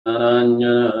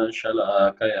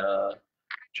ज्ञानाञ्जनशलाकया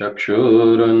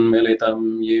चक्षुरुन्मिलितं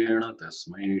येन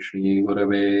तस्मै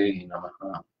श्रीगुरवे नमः।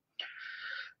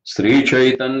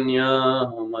 श्रीचैतन्य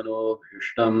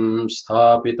मनोभीष्टं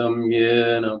स्थापितं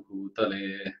येन भूतले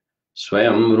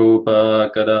स्वयं रूप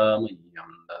कदा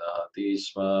मह्यं ददाति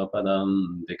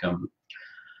स्वपदान्तिकम्।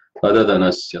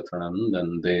 पददनस्य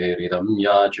तृणन्दन्ते हृदं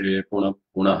याचे पुनः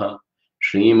पुनः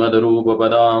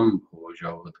श्रीमद्रूपपदां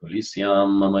भोजौ तुलिस्यां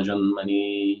मम जन्मनि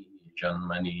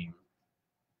जन्मनि।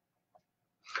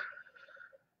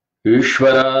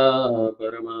 ईश्वर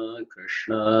परमा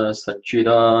कृष्ण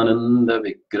सच्चिदानंद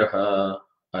विग्रह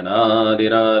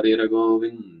अनादिरादिर्गोविन्द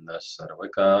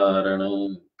सर्वकारण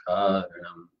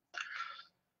कारणम्।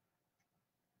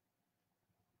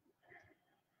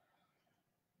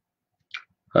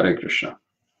 Hare Krishna.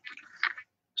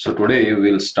 So today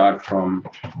we'll start from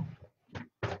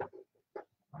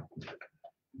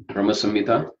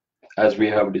Brahamsamhita. As we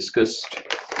have discussed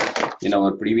in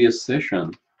our previous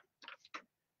session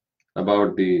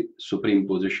about the supreme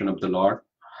position of the Lord,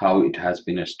 how it has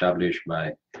been established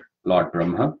by Lord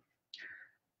Brahma,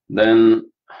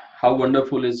 then how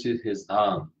wonderful is his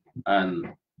dham, and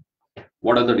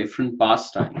what are the different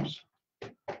pastimes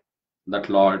that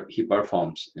Lord he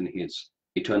performs in his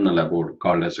eternal abode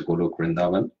called as Golok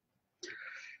Vrindavan.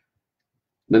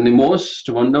 Then the most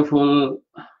wonderful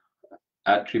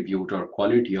attribute or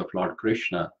quality of Lord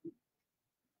Krishna,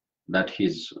 that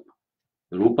his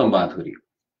Rupa Madhuri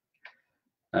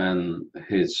and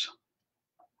his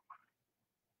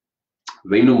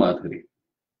Venu Madhuri,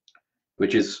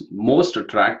 which is most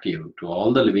attractive to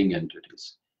all the living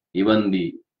entities, even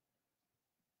the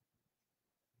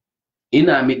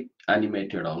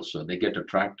inanimated also, they get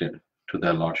attracted to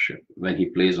their lordship when he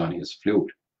plays on his flute.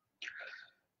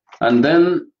 And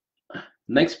then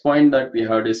next point that we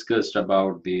have discussed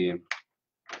about the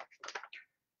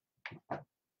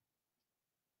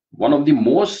one of the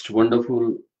most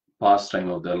wonderful pastime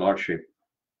of their lordship,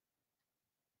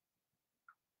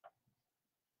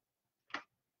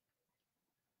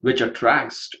 which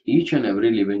attracts each and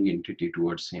every living entity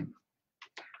towards him,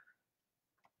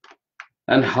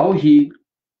 and how he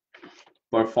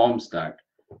performs that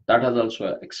has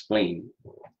also explained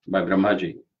by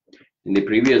Brahmaji in the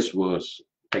previous verse,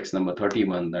 text number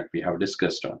 31 that we have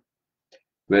discussed on,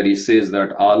 where he says that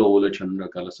Alola Chandra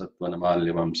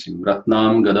Kalasatvanamalyam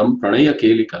Simratnam Gadam Pranaya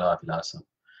Keli Kalavilasam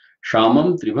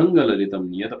Shamam Trivangalalitam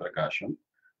Niyata Prakasham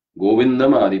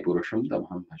Govindam Adipurusham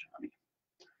Tamham Bhajami.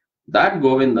 That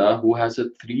Govinda who has a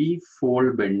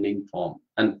threefold bending form.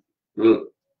 And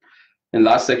in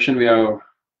last section we have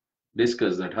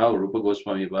discussed that how Rupa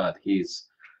Goswami Bhatt, he is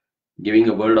giving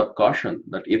a word of caution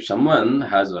that if someone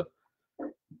has a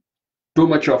too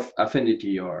much of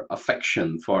affinity or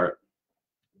affection for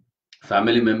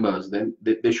family members, then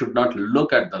they should not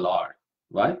look at the Lord.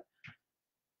 Why?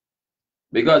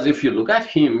 Because if you look at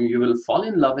him, you will fall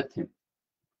in love with him.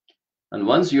 And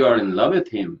once you are in love with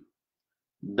him,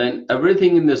 then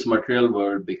everything in this material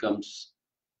world becomes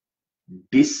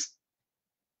distaste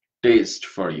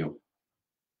for you.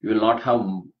 You will not have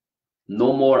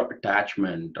no more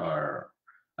attachment or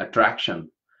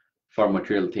attraction for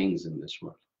material things in this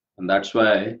world. And that's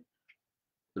why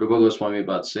Rupa Goswami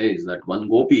Pad says that one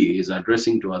gopi is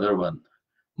addressing to other one,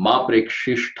 Ma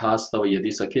prekshishthastava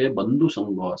yadi sakhe bandhu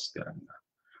sangvastyaranga.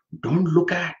 Don't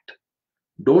look at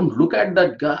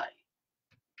that guy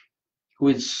who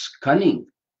is cunning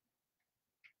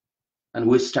and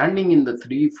who is standing in the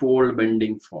threefold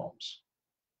bending forms.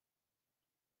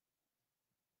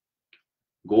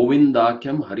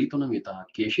 Govindakyam haritunamita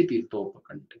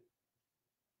keshitirtopakante.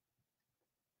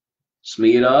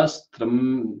 Smira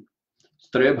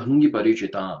strayabhangi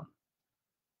parichitam.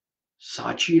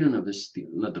 Sachirana visti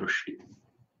na drushti.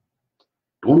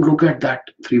 Don't look at that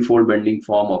threefold bending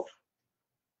form of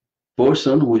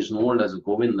person who is known as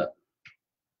Govinda.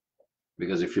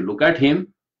 Because if you look at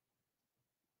him,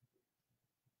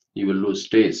 you will lose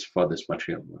taste for this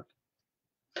material world.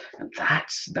 And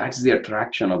that's the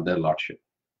attraction of their lordship.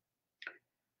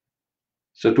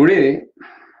 So today,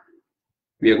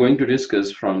 we are going to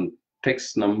discuss from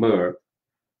text number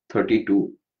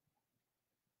 32.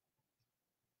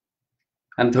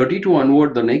 And 32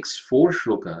 onward, the next 4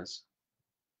 shlokas,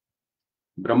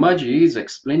 Brahmaji is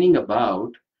explaining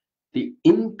about the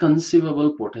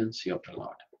inconceivable potency of the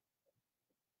Lord.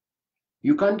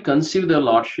 You can't conceive the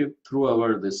Lordship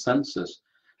through the senses,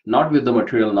 not with the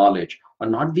material knowledge, or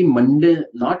not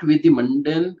with the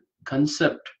mundane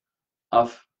concept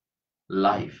of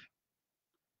life.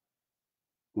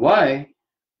 Why?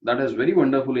 That is very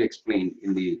wonderfully explained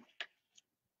in the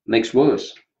next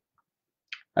verse.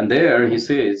 And there he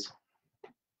says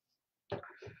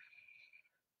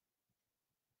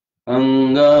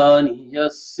Angani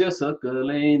yasya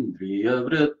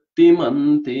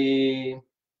sakalendriyavrittimanti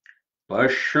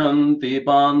Pashyanti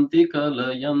panti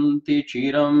kalayanti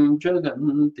chiram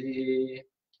jaganti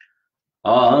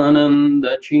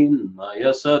Ananda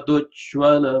chinmaya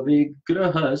sadujjvala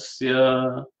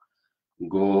vigrahasya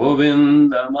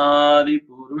Govindamadi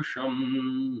purusham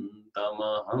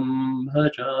tamaham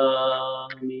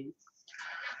bhajami.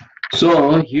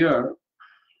 So here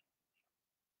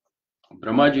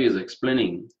Brahmaji is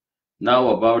explaining now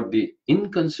about the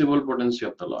inconceivable potency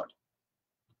of the Lord.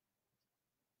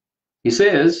 He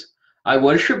says, I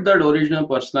worship that original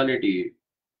personality,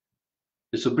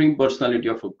 the supreme personality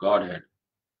of a Godhead,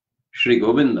 Sri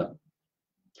Govinda.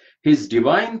 His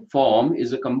divine form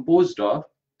is composed of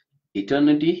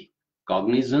eternity,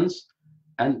 cognizance,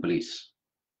 and bliss.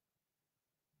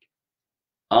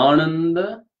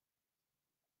 Ananda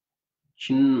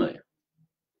Chinmaya.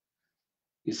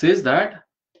 He says that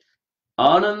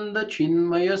Ananda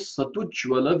Chinmaya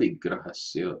Satujjvala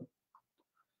Vigrahasya.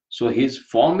 So his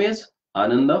form is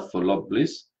Ananda, full of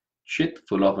bliss, Chit,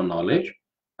 full of knowledge,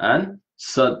 and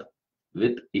Sad,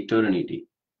 with eternity.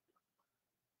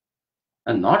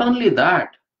 And not only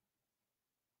that,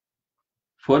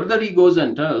 further he goes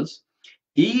and tells,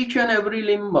 each and every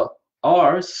limb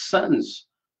or sense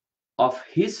of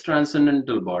his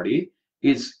transcendental body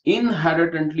is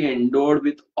inherently endowed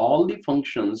with all the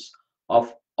functions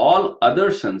of all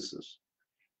other senses.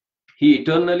 He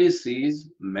eternally sees,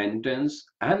 maintains,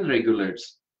 and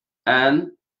regulates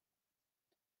an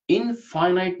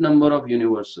infinite number of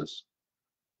universes,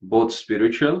 both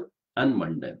spiritual and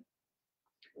mundane.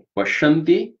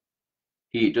 Pashyanti,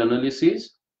 he eternally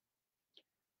sees.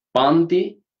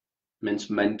 Panti means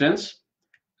maintains,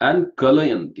 and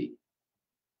Kalayanti.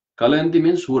 Kalayanti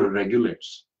means who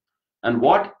regulates. And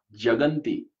what?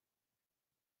 Jaganti.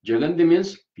 Jaganti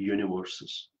means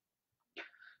universes.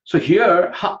 So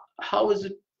here, how is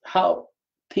it, how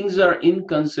things are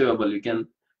inconceivable? You can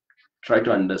try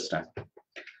to understand.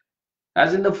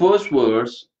 As in the first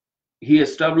verse, he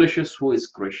establishes who is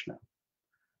Krishna.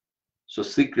 So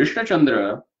Sri Krishna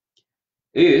Chandra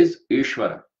is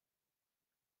Ishvara.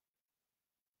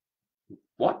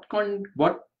 What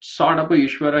sort of a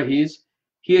Ishvara he is?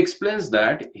 He explains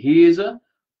that he is a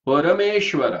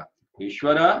Parameshvara.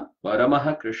 Ishvara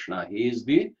Paramaha Krishna. He is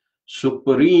the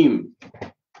supreme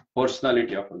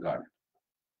personality of a God.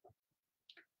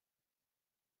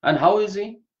 And how is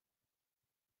he?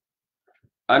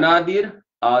 Anadir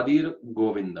Adir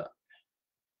Govinda.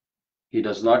 He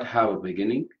does not have a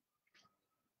beginning,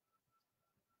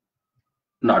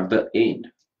 not the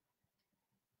end.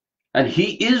 And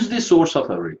he is the source of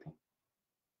everything.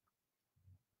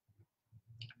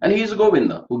 And he is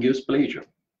Govinda, who gives pleasure.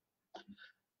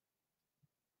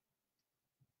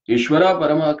 Ishvara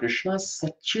Parama Krishna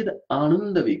Satchid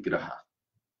Ananda Vigraha.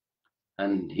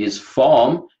 And his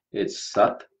form is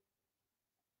Sat,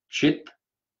 Chit,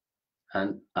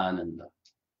 and Ananda.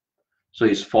 So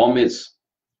his form is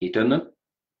eternal,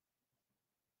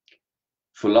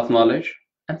 full of knowledge,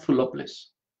 and full of bliss.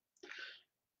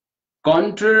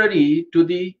 Contrary to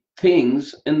the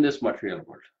things in this material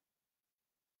world.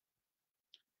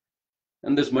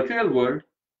 In this material world,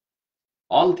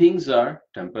 all things are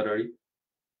temporary.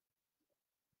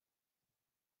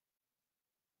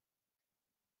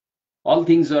 All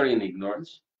things are in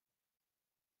ignorance.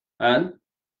 And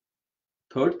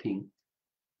third thing,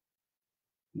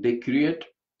 they create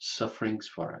sufferings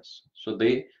for us. So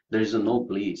there is no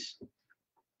bliss.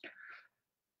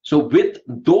 So with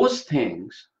those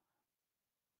things,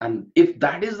 and if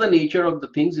that is the nature of the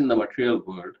things in the material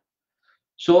world,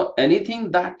 so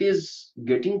anything that is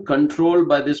getting controlled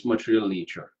by this material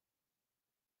nature,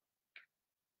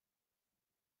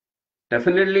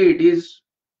 definitely it is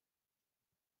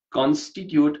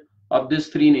constitute of these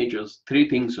three natures, three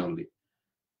things only.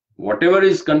 Whatever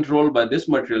is controlled by this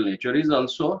material nature is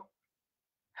also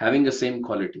having the same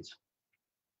qualities.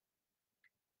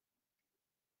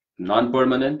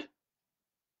 Non-permanent,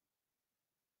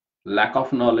 lack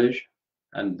of knowledge,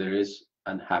 and there is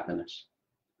unhappiness.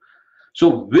 So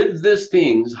with these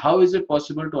things, how is it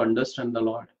possible to understand the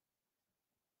Lord?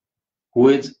 Who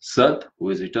is Sat,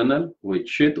 who is eternal, who is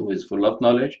Chit, who is full of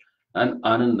knowledge, and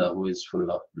Ananda, who is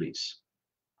full of bliss.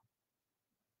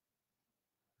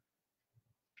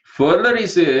 Further, he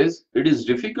says, it is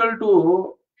difficult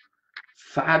to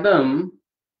fathom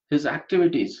his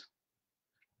activities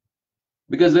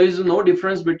because there is no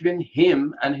difference between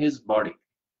him and his body.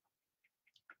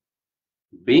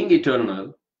 Being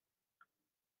eternal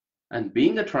and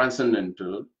being a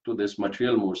transcendental to this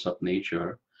material modes of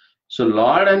nature, so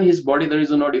Lord and his body, there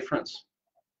is no difference.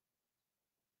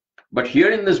 But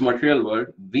here in this material world,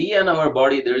 we and our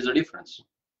body, there is a difference.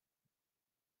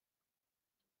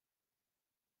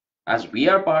 As we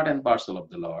are part and parcel of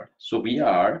the Lord, so we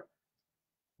are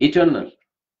eternal.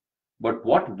 But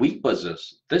what we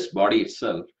possess, this body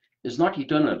itself, is not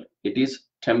eternal. It is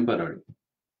temporary.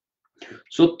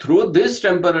 So through this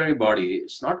temporary body,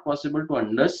 it's not possible to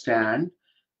understand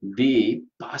the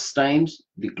pastimes,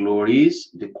 the glories,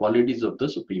 the qualities of the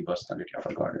Supreme Personality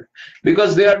of Godhead,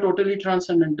 because they are totally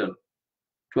transcendental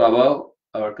to above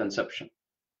our conception.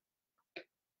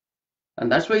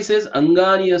 And that's why he says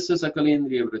Angani yasya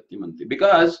sakalendriya vrittimanti,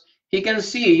 because he can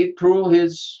see through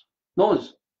his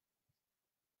nose,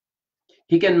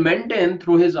 he can maintain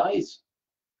through his eyes,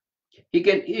 he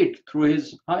can eat through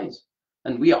his eyes.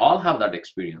 And we all have that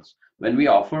experience. When we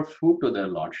offer food to their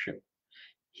Lordship,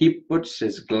 he puts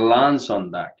his glance on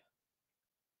that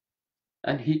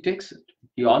and he takes it.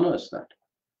 He honors that.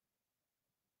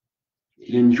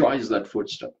 He enjoys that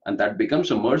foodstuff, and that becomes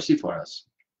a mercy for us.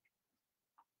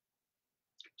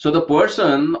 So the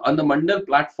person on the Mandal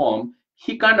platform,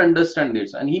 he can't understand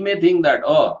this, and he may think that,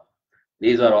 oh,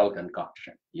 these are all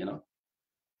concoction, you know.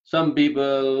 Some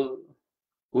people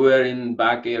who are in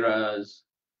back eras,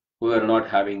 who are not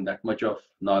having that much of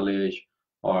knowledge,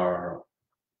 or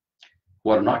who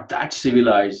are not that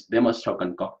civilized, they must have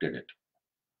concocted it.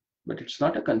 But it's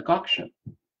not a concoction.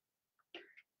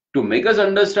 To make us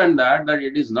understand that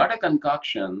it is not a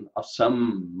concoction of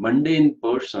some mundane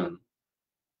person,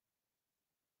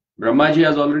 Brahmaji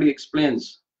has already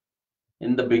explains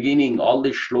in the beginning, all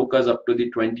the shlokas up to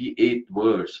the 28th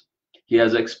verse. He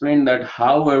has explained that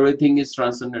how everything is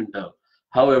transcendental,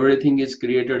 how everything is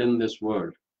created in this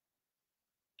world.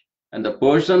 And the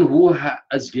person who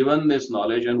has given this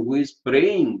knowledge and who is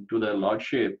praying to the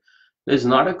Lordship is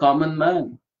not a common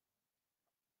man.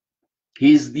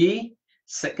 He is the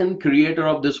second creator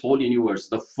of this whole universe,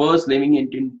 the first living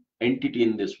entity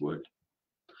in this world,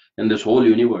 in this whole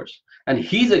universe. And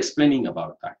he's explaining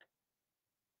about that.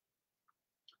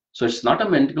 So it's not a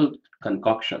mental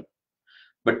concoction.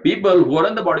 But people who are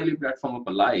on the bodily platform of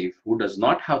a life, who does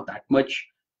not have that much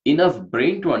enough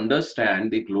brain to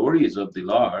understand the glories of the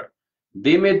Lord,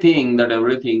 they may think that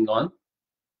everything on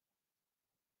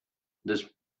this,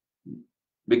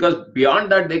 because beyond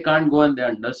that they can't go and they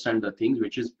understand the things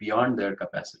which is beyond their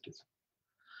capacities.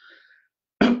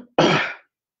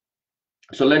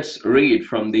 So let's read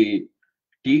from the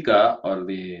Tika, or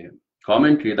the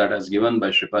commentary that is given by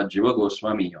Sripad Jiva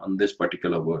Goswami on this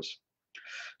particular verse.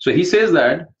 So he says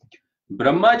that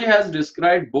Brahmaji has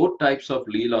described both types of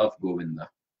Leela of Govinda,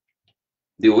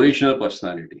 the original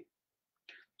personality.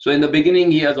 So in the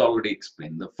beginning, he has already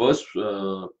explained.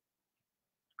 The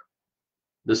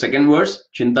second verse,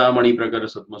 Chintamani Prakara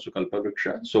Satma Sukalpa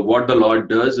Vriksha. So what the Lord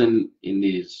does in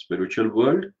the spiritual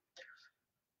world.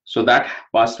 So that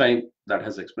pastime that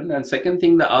has explained. And second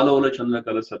thing, the Ala Ola Chandra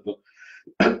Kala Sattva,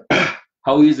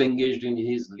 how he is engaged in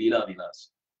his Leela Vilas.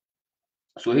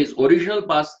 So his original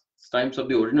pastimes of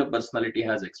the original personality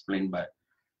has explained by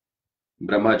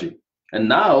Brahmaji. And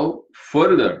now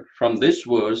further from this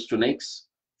verse to next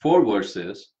 4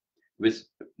 verses, which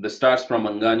the starts from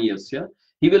Angani Yasya,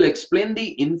 he will explain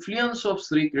the influence of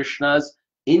Sri Krishna's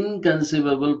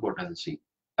inconceivable potency,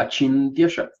 Achintya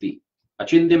Shakti.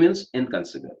 Achintya means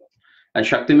inconceivable, and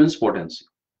Shakti means potency.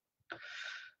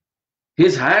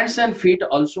 His hands and feet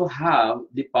also have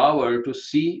the power to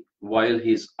see, while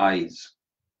his eyes,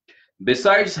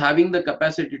 besides having the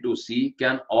capacity to see,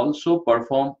 can also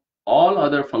perform all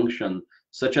other functions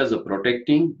such as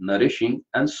protecting, nourishing,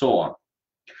 and so on.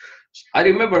 I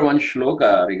remember one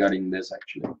shloka regarding this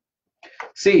actually.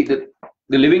 See, the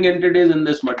living entities in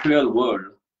this material world,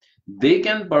 they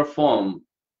can perform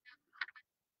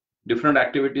different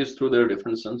activities through their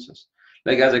different senses.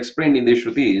 Like as explained in the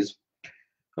Shrutis,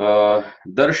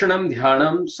 Darshanam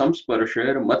Dhyanam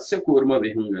Samsparsher Matsya Kurma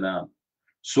Vihangana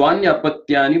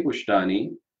Swanyapatyani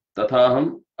Pushtani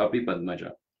Tathaham Api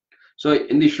Padmaja. So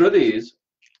in the Shrutis,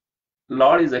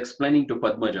 Lord is explaining to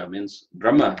Padmaja, means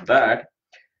Brahma, that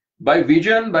by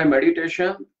vision, by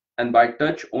meditation, and by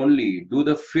touch only do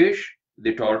the fish,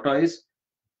 the tortoise,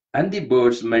 and the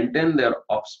birds maintain their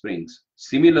offsprings.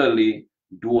 Similarly,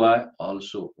 do I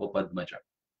also, O Padmaja.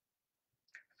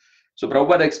 So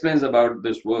Prabhupada explains about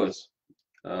this verse.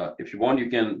 If you want, you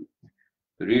can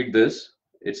read this.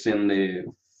 It's in the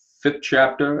 5th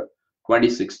chapter,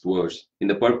 26th verse. In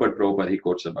the purport, Prabhupada, he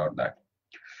quotes about that.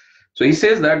 So he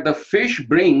says that the fish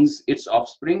brings its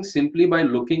offspring simply by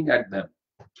looking at them.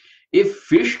 If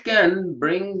fish can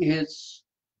bring his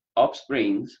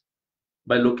offsprings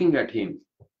by looking at him,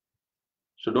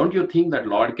 so don't you think that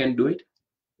Lord can do it?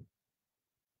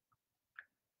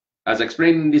 as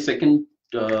explained in the second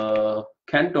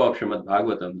canto of Srimad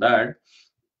Bhagavatam, that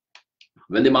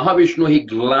when the Mahavishnu he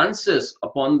glances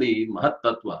upon the Mahat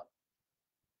Tattva,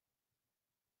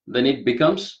 then it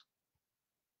becomes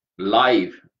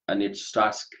live and it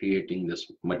starts creating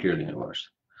this material universe.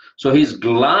 So his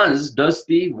glance does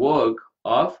the work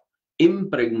of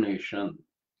impregnation.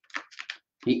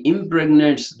 He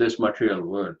impregnates this material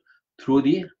world through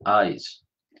the eyes.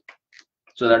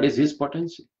 So that is his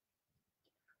potency.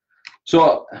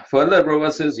 So further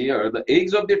Prabhupada says here, the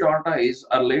eggs of the tortoise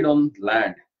are laid on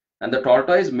land and the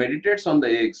tortoise meditates on the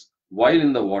eggs while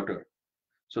in the water.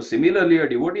 So similarly, a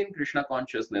devotee in Krishna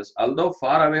consciousness, although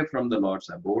far away from the Lord's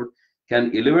abode,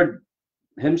 can elevate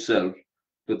himself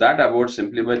to that abode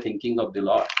simply by thinking of the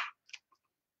Lord.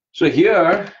 So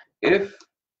here, if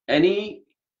any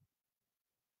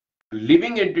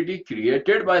living entity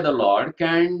created by the Lord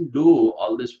can do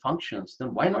all these functions,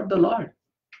 then why not the Lord?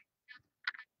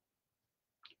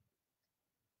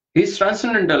 He's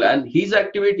transcendental and his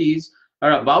activities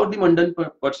are about the mundane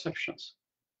perceptions.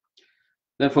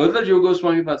 Then further Jiva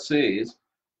Goswami Pad says,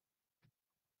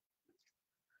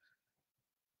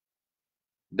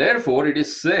 therefore it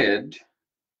is said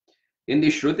in the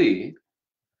Shruti,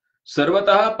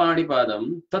 Sarvatah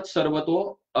Panipadam Tat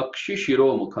Sarvato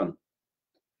Akshishiro Mukham.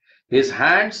 His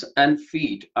hands and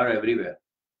feet are everywhere,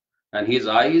 and his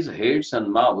eyes, heads,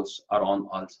 and mouths are on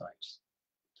all sides.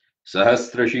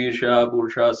 Sahasra Shirsha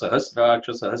Purusha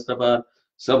Sahasraksha Sahasrapa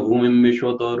Sabhumim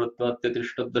Vishwato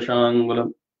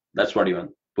Rutvatyatishtadashangulam. That's what even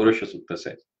Purusha Sukta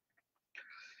says.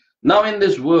 Now in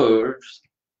these words,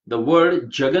 the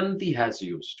word Jaganti has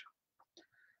used.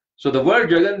 So the word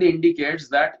Jaganti indicates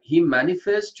that he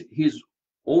manifests his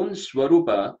own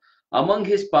Swarupa among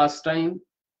his pastime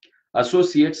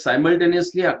associates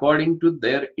simultaneously according to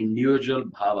their individual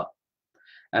bhava,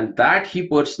 and that he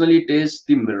personally tastes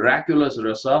the miraculous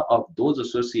rasa of those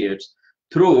associates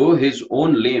through his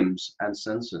own limbs and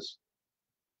senses.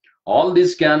 All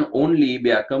this can only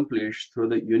be accomplished through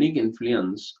the unique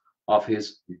influence of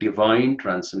his divine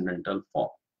transcendental form.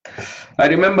 I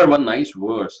remember one nice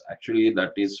verse actually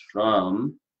that is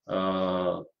from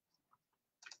Srimad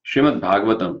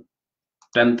Bhagavatam,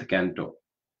 10th canto.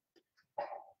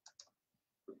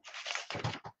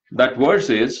 That verse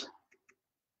is,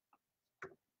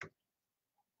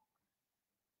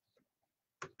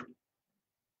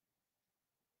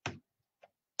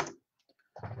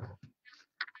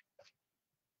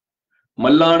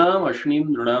 Mallanam Ashnim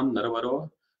Nrunam Narvaro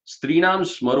Strinam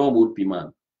Smaro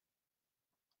Murtiman.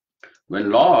 When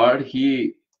Lord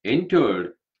he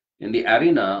entered in the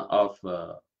arena of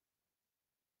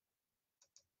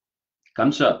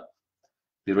Kamsa,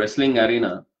 the wrestling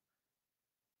arena,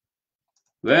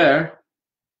 where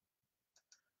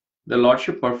the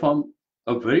Lordship performed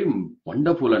a very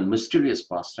wonderful and mysterious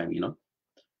pastime,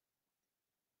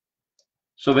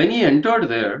 So when he entered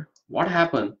there, what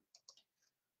happened?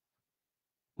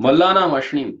 Mallana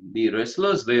Ashnim, the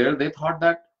wrestlers there, they thought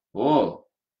that, oh,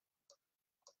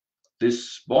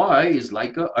 this boy is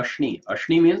like a Ashni.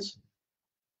 Ashni means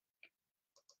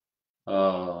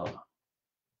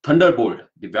thunderbolt,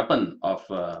 the weapon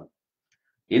of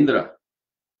Indra.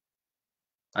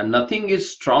 And nothing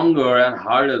is stronger and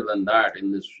harder than that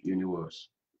in this universe.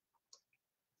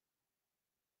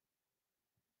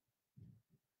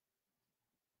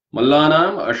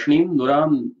 Mallanam Ashnim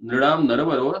Nuram Nridam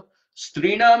Naravaro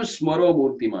Strinam Smaro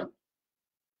Murtiman.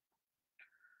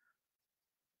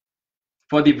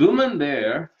 For the woman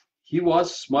there, he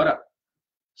was Smara.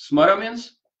 Smara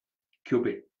means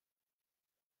Cupid.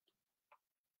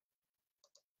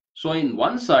 So in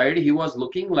one side, he was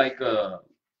looking like a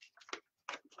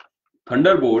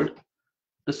thunderbolt.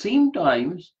 The same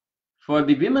time, for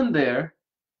the women there,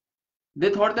 they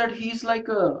thought that he's like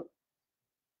a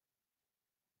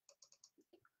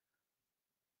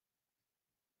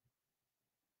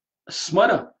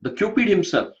Smara, the Cupid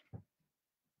himself.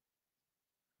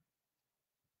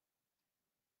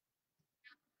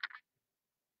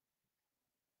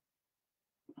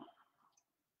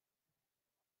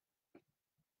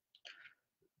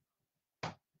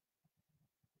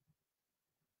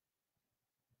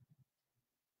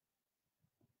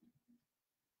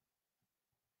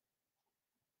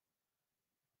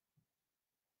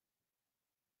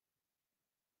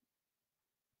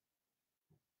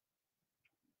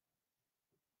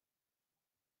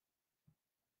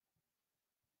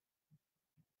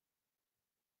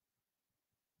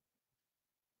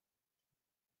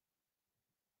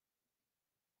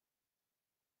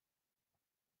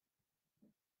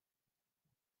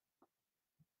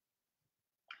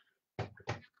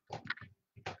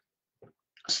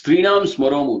 Strinam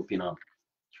Smaro Murtinam.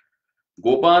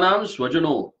 Gopanam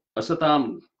swajano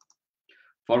asatam.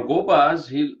 For Gopas,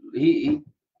 he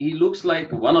looks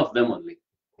like one of them only.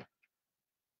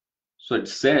 So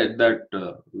it's said that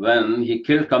when he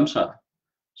killed Kamsa,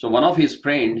 so one of his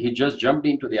friend, he just jumped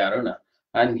into the arena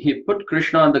and he put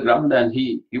Krishna on the ground and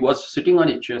he was sitting on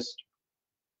his chest.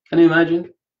 Can you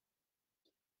imagine?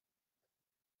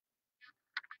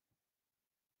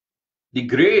 The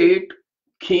great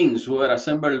kings who were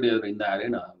assembled there in the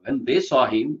arena, when they saw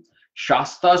him,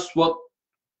 Shasta,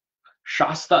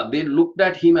 they looked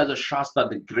at him as a Shasta,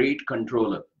 the great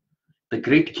controller, the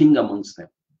great king amongst them.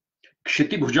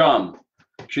 Kshitibhujam.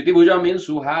 Kshitibhuja means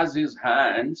who has his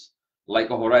hands like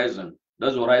a horizon.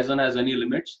 Does horizon has any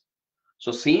limits?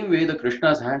 So same way the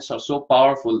Krishna's hands are so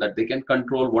powerful that they can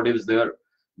control what is there,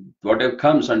 whatever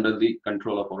comes under the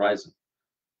control of horizon.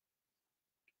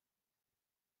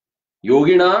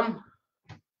 Yoginam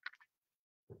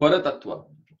Paratattva.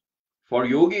 For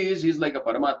yogis, he's like a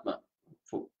Paramatma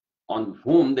on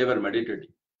whom they were meditating.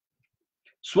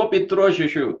 Swapitro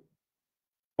Shishu.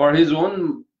 For his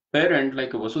own parent,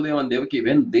 like Vasudeva and Devaki,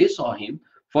 when they saw him,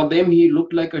 for them he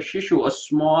looked like a Shishu, a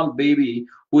small baby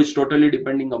who is totally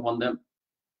depending upon them.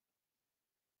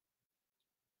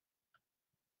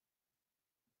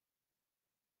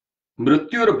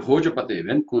 Mrityur Bhojapate.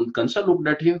 When Kansa looked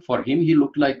at him, for him he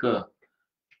looked like a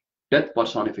death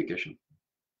personification.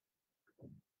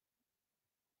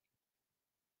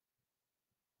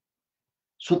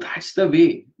 So that's the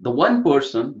way, the one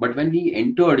person, but when he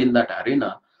entered in that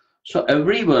arena, so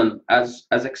everyone, as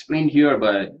explained here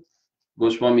by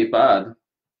Goswami Pad,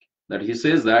 that he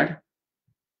says that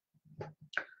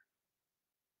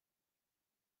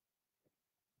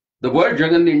the word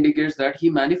Jagan indicates that he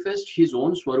manifests his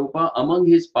own Swarupa among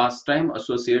his pastime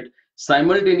associate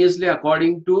simultaneously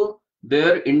according to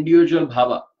their individual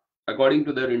bhava, according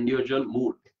to their individual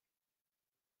mood.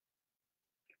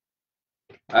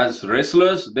 As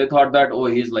wrestlers, they thought that, oh,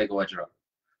 he's like Vajra.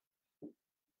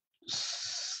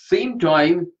 Same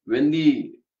time, when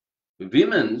the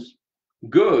women's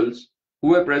girls who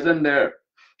were present there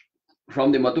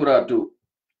from the Mathura to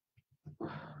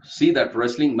see that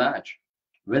wrestling match,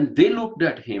 when they looked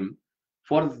at him,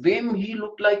 for them he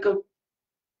looked like a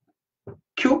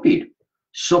Cupid.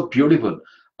 So beautiful.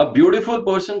 A beautiful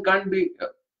person can't be,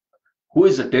 who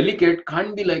is a delicate,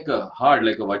 can't be like a hard,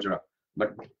 like a Vajra.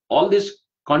 But all this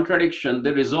contradiction,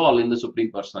 they resolve in the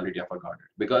Supreme Personality of a Godhead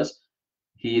because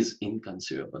he is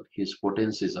inconceivable. His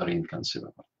potencies are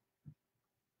inconceivable.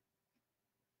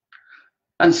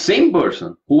 And same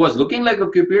person who was looking like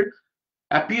a Cupid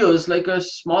appears like a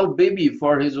small baby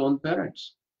for his own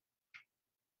parents.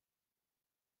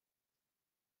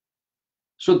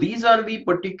 So these are the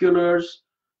particulars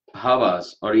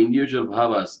bhavas or individual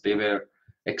bhavas. They were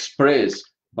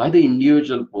expressed by the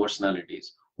individual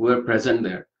personalities who were present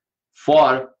there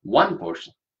for one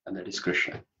person, and that is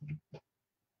Krishna.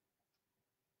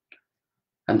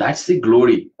 And that's the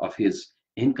glory of his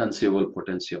inconceivable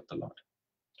potency of the Lord.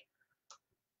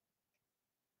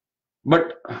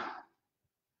 But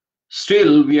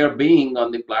still, we are being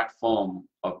on the platform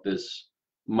of this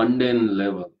mundane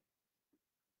level.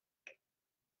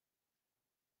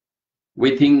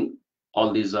 We think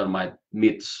all these are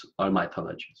myths or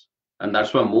mythologies. And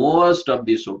that's why most of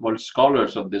these so-called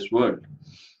scholars of this world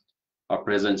or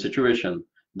present situation,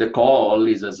 they call all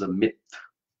these as a myth.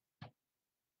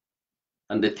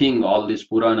 And they think all these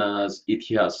Puranas,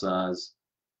 Ithihasas,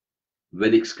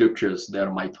 Vedic scriptures, they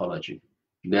are mythology.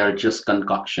 They are just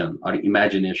concoction or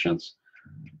imaginations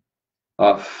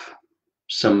of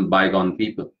some bygone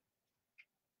people.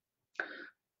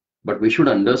 But we should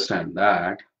understand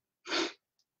that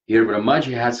here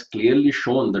Brahmaji has clearly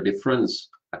shown the difference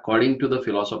according to the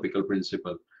philosophical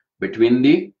principle between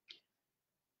the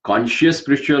conscious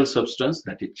spiritual substance,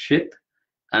 that is Chit,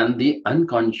 and the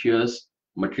unconscious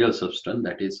material substance,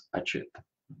 that is Achit.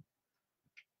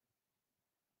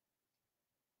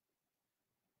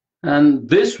 And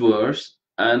this verse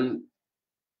and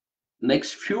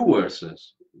next few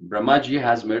verses, Brahmaji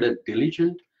has made a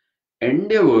diligent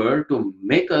endeavor to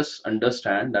make us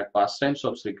understand that pastimes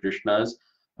of Sri Krishna's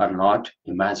are not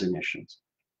imaginations.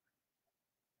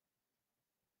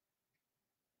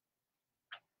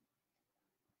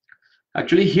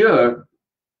 Actually, here,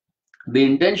 the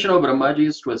intention of Brahmaji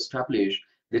is to establish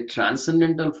the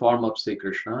transcendental form of Sri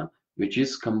Krishna, which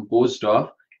is composed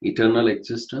of eternal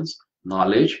existence,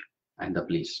 knowledge, and the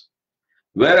bliss.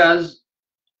 Whereas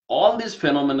all these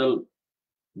phenomenal,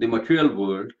 the material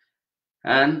world,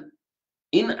 and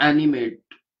inanimate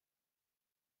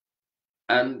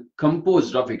and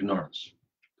composed of ignorance,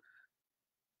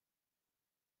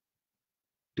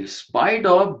 despite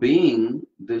of being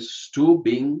these two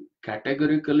being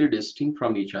categorically distinct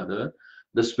from each other,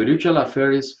 the spiritual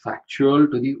affair is factual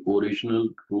to the original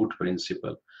root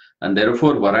principle, and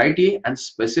therefore variety and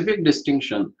specific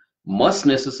distinction must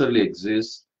necessarily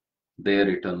exist there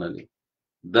eternally.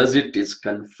 Thus, it is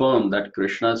confirmed that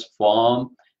Krishna's form,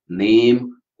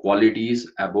 name,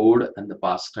 qualities, abode, and the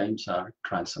pastimes are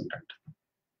transcendent.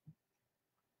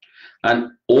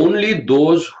 And only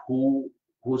those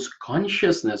whose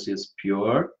consciousness is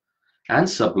pure and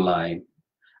sublime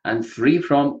and free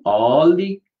from all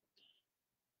the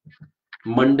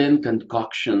mundane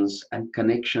concoctions and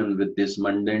connection with these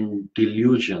mundane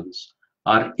delusions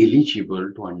are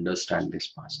eligible to understand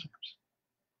these pastimes.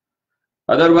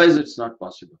 Otherwise, it's not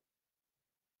possible.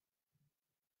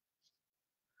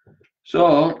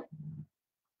 So,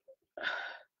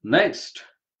 next,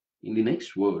 in the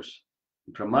next verse,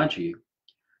 Brahmaji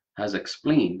has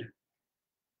explained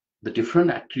the different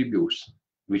attributes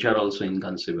which are also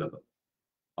inconceivable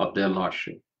of their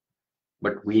Lordship.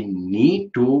 But we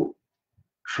need to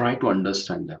try to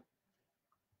understand them.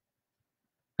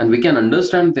 And we can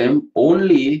understand them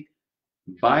only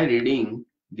by reading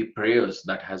the prayers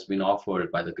that has been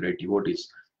offered by the great devotees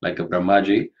like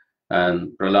Brahmaji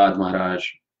and Prahlad Maharaj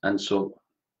and so on.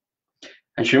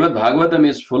 And Srimad Bhagavatam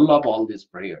is full of all these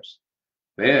prayers,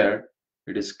 where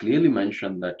it is clearly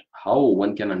mentioned that how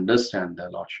one can understand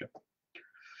their Lordship.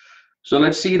 So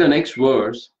let's see the next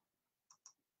verse,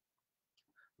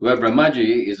 where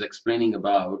Brahmaji is explaining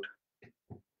about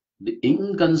the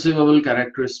inconceivable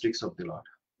characteristics of the Lord.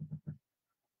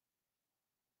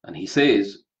 And he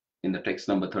says in the text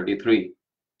number 33,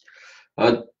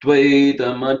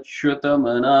 Advaitam Achyutam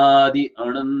Anadi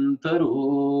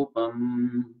Anantarupam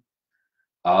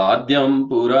Adyam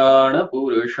Purana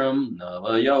Purusham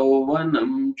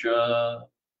Navayauvanam Cha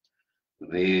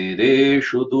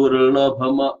Vedeshu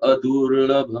Durlabhama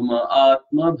Adurlabhama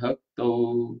Atma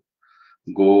Bhakto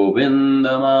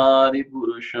Govindamadi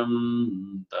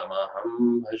Purusham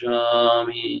Tamaham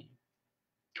Bhajami.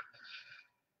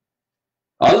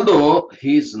 Although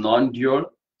he is non-dual,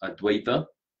 Advaita,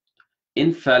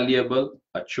 infallible,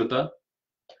 Achyuta,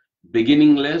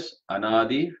 beginningless,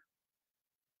 Anadi,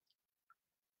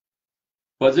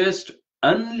 possessed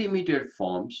unlimited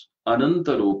forms,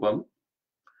 Anantarupam,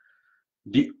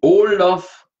 the old of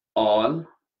all,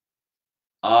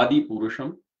 Adi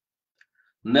Purusham.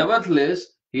 Nevertheless,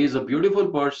 he is a beautiful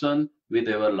person with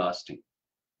everlasting.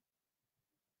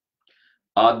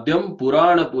 Adyam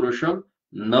Purana Purusham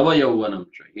Navayauvanam.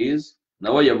 He is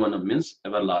Navayauvanam means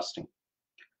everlasting,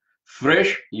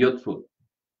 fresh, youthful.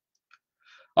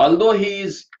 Although he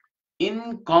is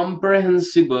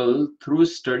incomprehensible through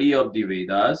study of the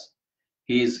Vedas,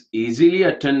 he is easily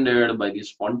attended by the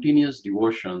spontaneous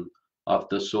devotion of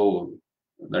the soul,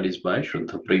 that is by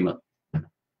Shuddha Prema,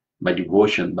 by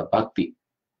devotion, by bhakti.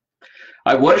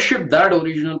 I worship that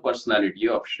original personality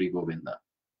of Sri Govinda.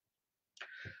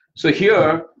 So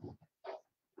here,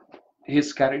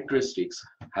 his characteristics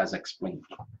has explained.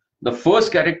 The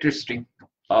first characteristic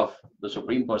of the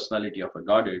Supreme Personality of a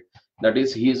Godhead, that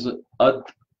is, he is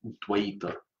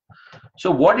Advaita.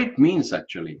 So what it means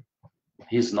actually,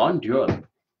 he is non-dual.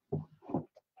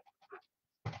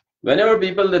 Whenever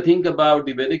people they think about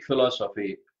the Vedic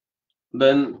philosophy,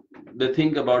 then they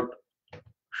think about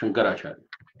Shankaracharya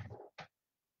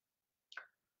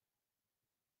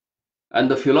and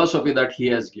the philosophy that he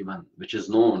has given, which is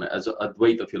known as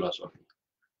Advaita philosophy,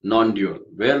 non-dual,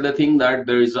 where they think that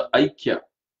there is a Aikya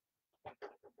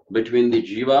between the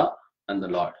Jiva and the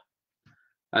Lord.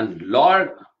 And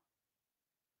Lord,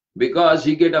 because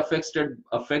he get affected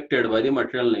by the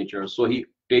material nature, so he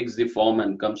takes the form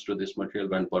and comes to this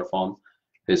material and perform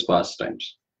his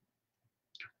pastimes.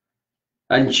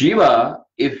 And Jiva,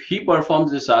 if he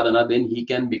performs the sadhana, then he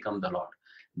can become the Lord.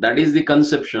 That is the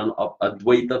conception of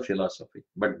Advaita philosophy.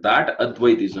 But that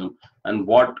Advaitism and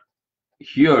what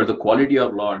here the quality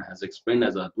of Lord has explained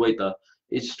as Advaita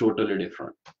is totally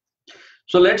different.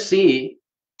 So let's see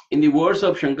in the words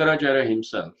of Shankaracharya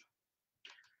himself,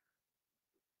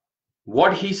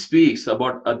 what he speaks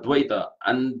about Advaita,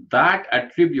 and that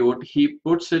attribute he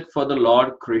puts it for the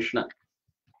Lord Krishna.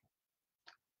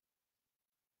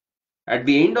 At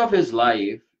the end of his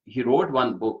life, he wrote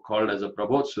one book called as a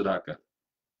Prabodh Sudhakar.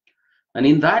 And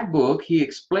in that book, he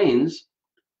explains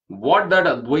what that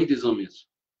Advaitism is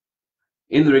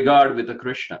in regard with the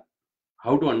Krishna,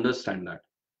 how to understand that.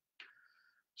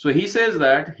 So he says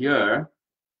that here,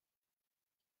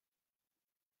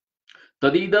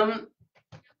 Tadidam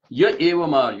ya eva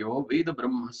maryo veda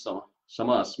brahma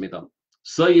samasmitam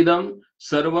sa idam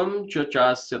sarvam cha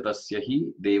chasya tasya hi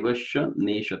devasya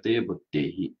neshate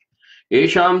bhuttehi.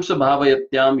 Esham sa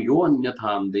bhavayatyam yo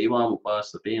anyatham devam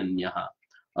upasate anyaha.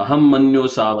 Aham manyo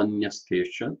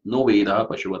savanyasthesha no vedaha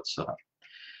pashuvatsaha.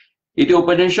 Iti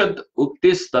Upanishad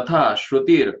uktis tatha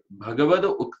shrutir bhagavad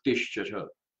uktischa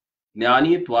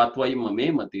jnani tvatvai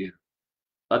mame matir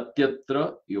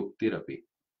atyatra yuktirapi.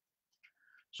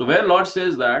 So where Lord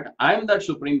says that I am that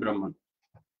supreme Brahman,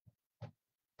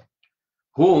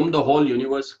 whom the whole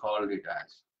universe called it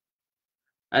as,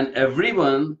 and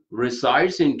everyone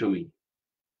resides into me,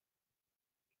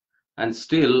 and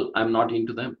still I'm not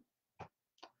into them.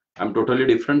 I'm totally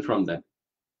different from them.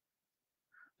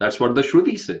 That's what the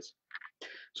Shruti says.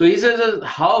 So he says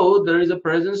how there is a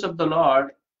presence of the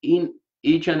Lord in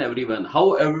each and everyone,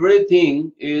 how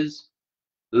everything is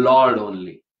Lord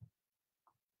only.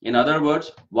 In other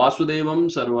words, Vasudevam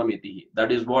Sarvamiti.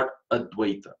 That is what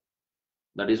Advaita.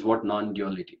 That is what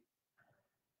non-duality.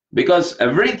 Because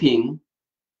everything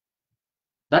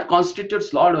that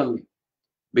constitutes Lord only.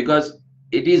 Because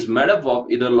it is made up of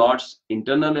either Lord's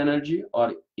internal energy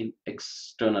or in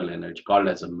external energy, called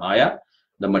as a Maya,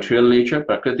 the material nature,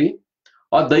 Prakriti,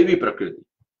 or Daivi Prakriti,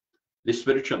 the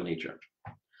spiritual nature.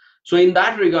 So in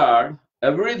that regard,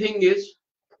 everything is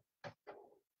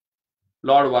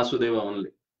Lord Vasudeva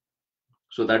only.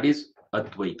 So that is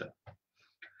Advaita.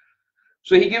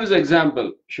 So he gives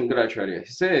example, Shankaracharya.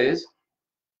 He says,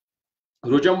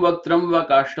 Rujam Vaktram va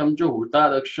Kashtam cha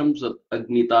Hurtadaksham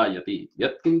Agnita Yati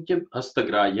Yatkinchip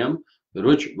Hastagrayam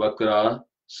Ruj Vakra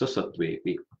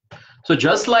Sasatvepi. So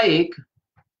just like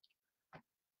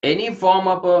any form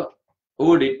of a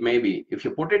wood it may be, if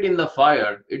you put it in the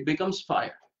fire, it becomes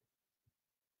fire.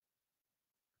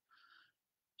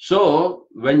 So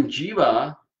when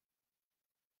Jiva,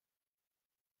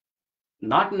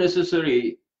 not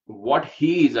necessarily what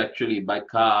he is actually by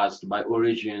caste, by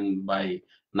origin, by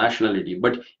nationality,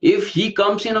 but if he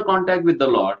comes in a contact with the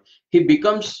Lord, he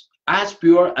becomes as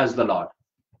pure as the Lord.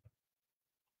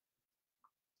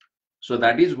 So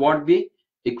that is what the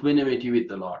equanimity with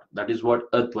the Lord, that is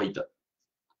what Advaita.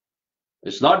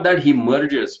 It's not that he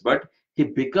merges, but he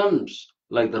becomes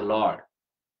like the Lord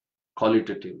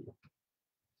qualitatively.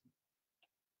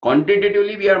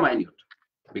 Quantitatively we are minute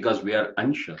because we are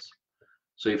anxious.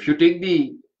 So if you take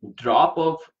the drop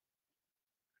of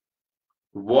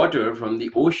water from the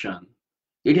ocean,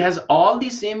 it has all the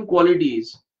same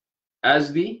qualities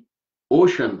as the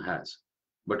ocean has.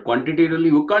 But quantitatively,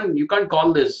 you can't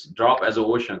call this drop as an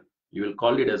ocean. You will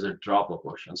call it as a drop of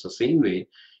ocean. So same way,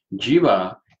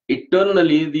 Jiva,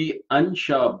 eternally the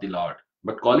Ansha of the Lord.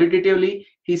 But qualitatively,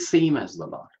 he's same as the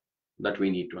Lord. That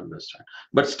we need to understand.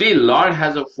 But still, Lord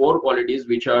has a 4 qualities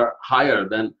which are higher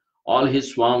than all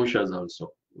his Swamshas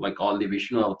also, like all the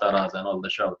Vishnu avatars and all the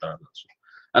Shiva avatars also.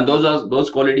 And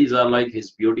those qualities are like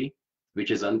his beauty,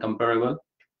 which is uncomparable.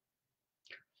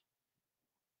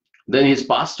 Then his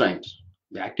pastimes,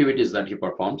 the activities that he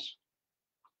performs.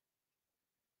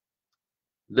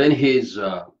 Then his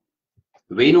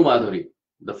Venu Madhuri,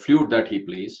 the flute that he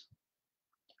plays.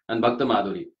 And Bhakta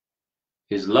Madhuri,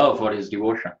 his love for his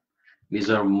devotion. These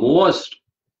are most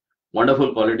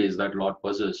wonderful qualities that Lord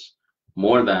possesses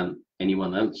more than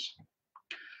anyone else.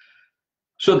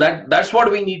 So that's what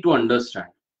we need to understand.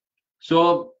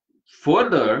 So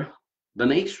further, the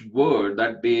next word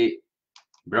that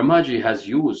Brahmaji has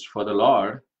used for the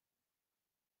Lord.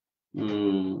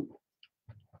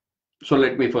 So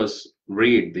let me first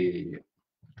read the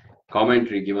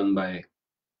commentary given by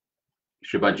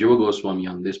Sripad Jiva Goswami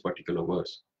on this particular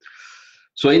verse.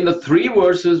 So in the 3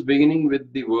 verses beginning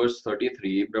with the verse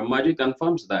 33, Brahmaji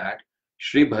confirms that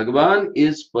Sri Bhagavan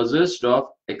is possessed of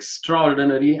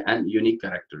extraordinary and unique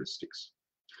characteristics.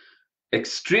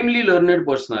 Extremely learned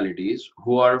personalities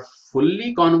who are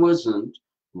fully conversant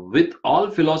with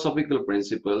all philosophical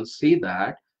principles say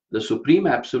that the supreme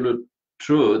absolute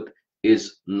truth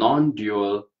is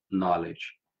non-dual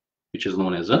knowledge, which is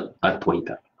known as a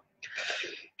Advaita.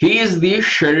 He is the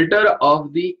shelter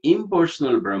of the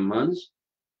impersonal Brahmans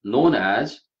known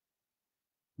as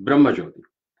Brahmajyoti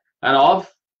and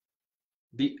of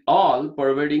the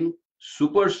all-pervading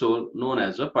super soul known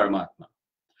as a Paramatma.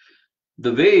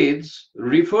 The Vedas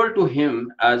refer to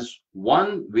him as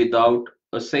one without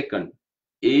a second,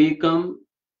 Ekam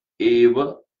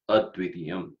Eva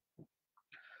Advitiyam,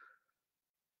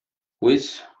 who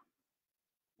is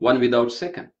one without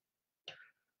second.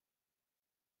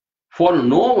 For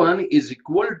no one is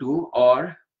equal to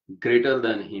or greater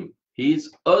than him. He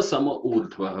is Asama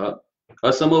Urdhvaha.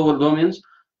 Asama Urdhva means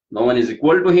no one is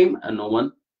equal to him and no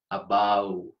one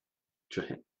above to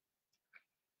him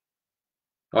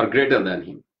or greater than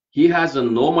him. He has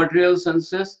no material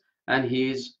senses and he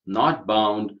is not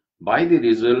bound by the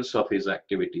results of his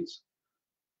activities.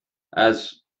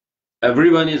 as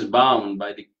everyone is bound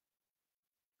by the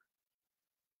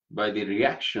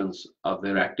reactions of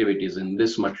their activities in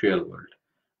this material world,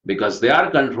 because they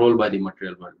are controlled by the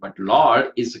material world. But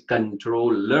Lord is a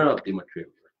controller of the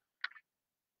material world.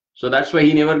 So that's why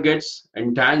he never gets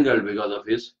entangled because of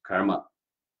his karma.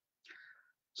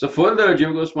 So further,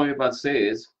 Jiva Goswami Pad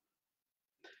says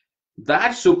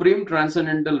that supreme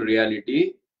transcendental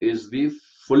reality is the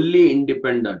fully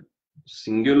independent,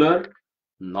 singular,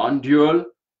 non-dual,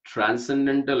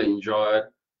 transcendental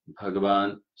enjoyer,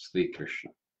 Bhagavan Sri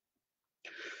Krishna.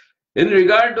 In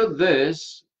regard to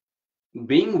this,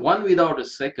 being one without a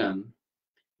second,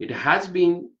 it has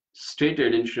been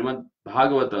stated in Srimad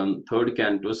Bhagavatam, 3rd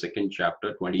canto, 2nd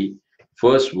chapter,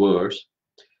 21st verse.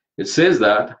 It says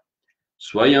that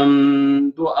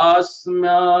Swayam tu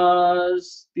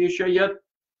asmyastisha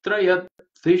yatra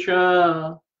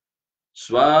yathisha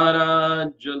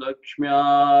Swarajya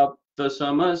Lakshmyapta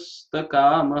Samasta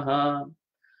Kamaha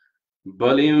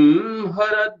Balim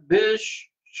Haradbhish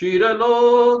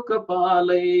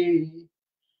Shiralokapale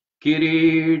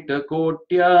Kirita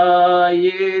Kotya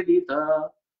Yedita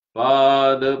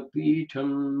Padapitam.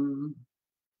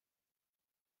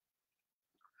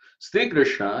 Sri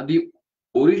Krishna, the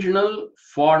original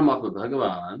form of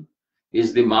Bhagavan,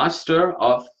 is the master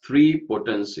of three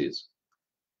potencies: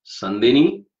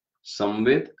 Sandhini,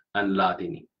 Samvit, and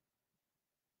Ladini.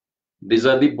 These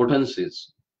are the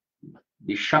potencies,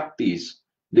 the Shaktis,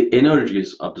 the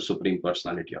energies of the Supreme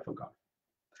Personality of a God.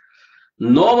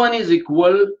 No one is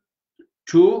equal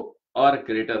to or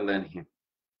greater than him.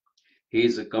 He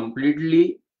is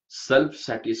completely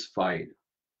self-satisfied.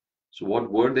 So what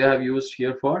word they have used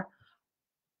here for?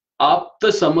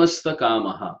 Apta samasta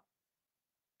kamaha.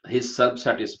 He is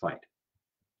self-satisfied.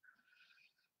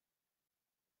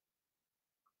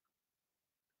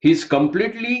 He is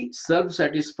completely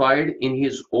self-satisfied in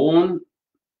his own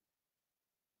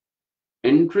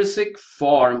intrinsic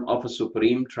form of a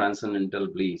supreme transcendental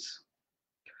bliss.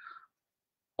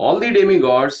 All the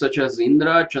demigods such as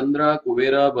Indra, Chandra,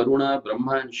 Kuvera, Varuna,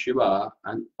 Brahma and Shiva,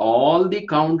 and all the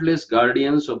countless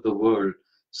guardians of the world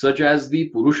such as the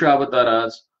Purusha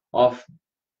avatars of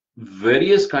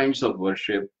various kinds of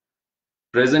worship,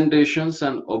 presentations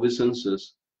and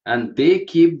obeisances, and they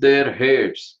keep their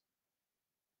heads,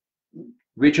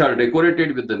 which are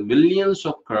decorated with the millions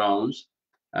of crowns,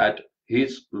 at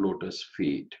his lotus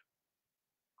feet.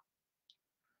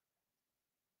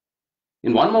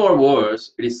 In one more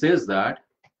verse, it says that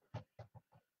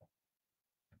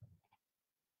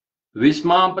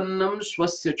Vismapannam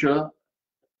swasya cha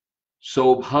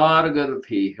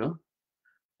sobhargartheha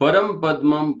param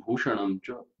padmam bhushanam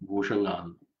cha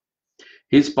bhushangam.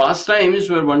 His pastimes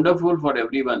were wonderful for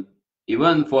everyone,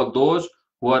 even for those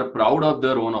who are proud of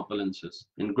their own opulences,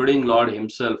 including Lord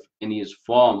himself in his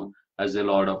form as the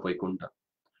Lord of Vaikuntha.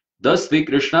 Thus, the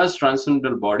Krishna's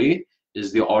transcendental body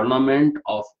is the ornament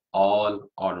of all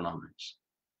ornaments.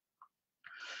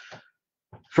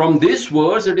 From this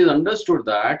verse, it is understood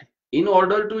that in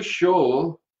order to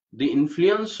show the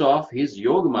influence of his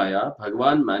Yogamaya,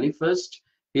 Bhagavan manifests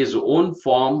his own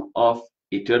form of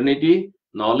eternity,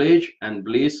 knowledge, and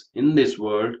bliss in this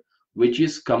world, which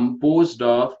is composed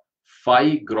of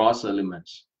 5 gross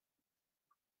elements.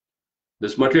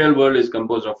 This material world is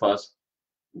composed of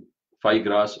 5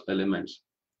 gross elements.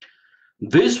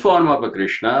 This form of a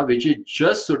Krishna, which is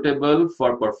just suitable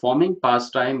for performing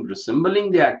pastime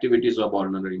resembling the activities of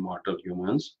ordinary mortal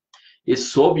humans,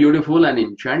 is so beautiful and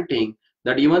enchanting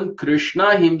that even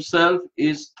Krishna himself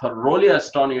is thoroughly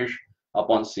astonished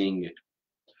upon seeing it.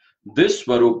 This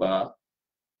Svarupa,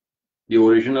 the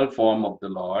original form of the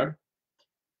Lord,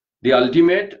 the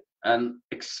ultimate and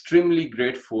extremely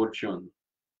great fortune,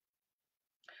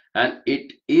 and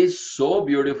it is so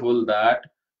beautiful that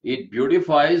it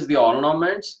beautifies the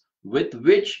ornaments with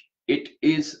which it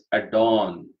is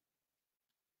adorned.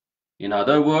 In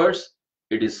other words,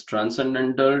 it is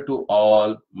transcendental to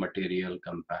all material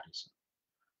comparison.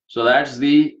 So that's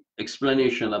the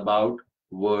explanation about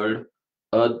word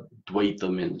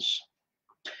Advaita means.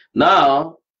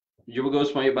 Now, Jiva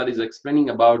Goswami Pad is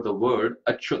explaining about the word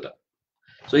Achyuta.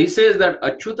 So he says that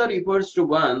Achyuta refers to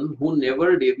one who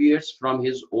never deviates from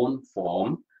his own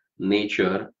form,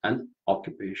 nature, and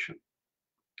occupation.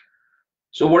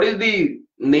 So what is the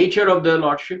nature of the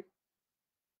Lordship?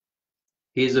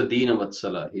 He is a Dina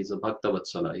Vatsala, he is a Bhakta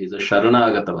Vatsala, he is a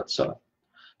Sharanagata Vatsala.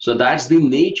 So that's the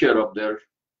nature of their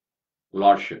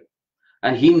Lordship.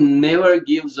 And he never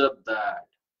gives up that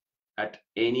at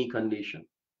any condition.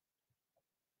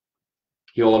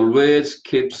 He always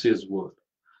keeps his word.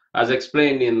 As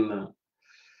explained in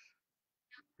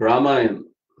Ramayana,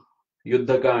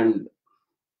 Yuddhakand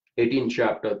 18th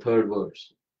chapter, 3rd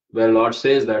verse, where Lord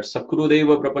says that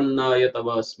Sakrudeva prapannaya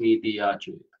tava asmiti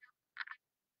yache.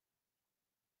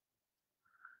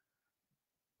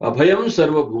 Abhayam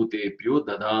sarvabhutebhyo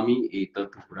dadami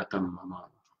etat vratam mama.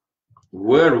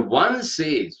 Where one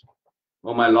says,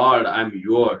 "Oh my Lord, I'm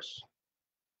yours,"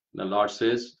 the Lord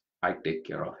says, "I take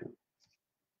care of him.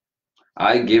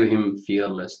 I give him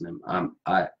fearlessness.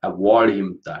 I award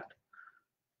him that."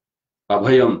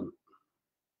 Abhayam.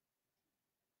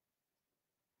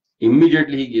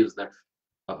 Immediately he gives that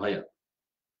abhaya.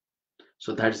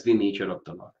 So that's the nature of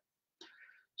the Lord.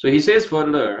 So he says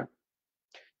further,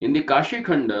 in the Kashi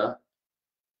Khanda,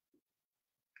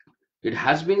 it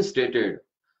has been stated,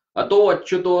 Ato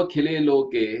achyuto khile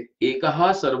loke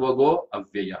ekaha sarvago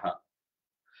avyayaha.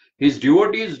 His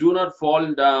devotees do not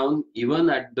fall down even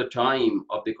at the time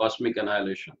of the cosmic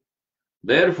annihilation.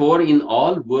 Therefore, in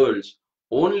all worlds,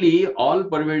 only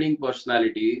all-pervading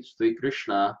personality, Sri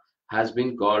Krishna, has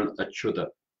been called Achyuta.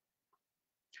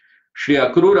 Sri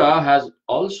Akrura has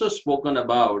also spoken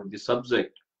about the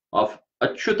subject of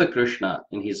Achyuta Krishna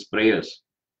in his prayers.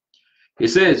 He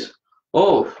says,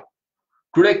 "Oh,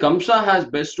 today Kamsa has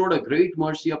bestowed a great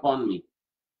mercy upon me,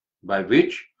 by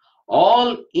which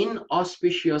all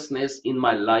inauspiciousness in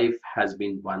my life has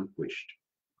been vanquished.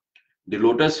 The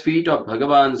lotus feet of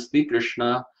Bhagavan Sri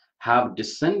Krishna have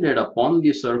descended upon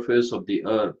the surface of the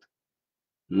earth.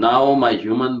 Now my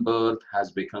human birth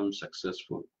has become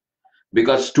successful.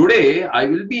 Because today I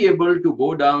will be able to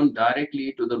go down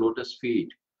directly to the lotus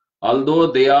feet, although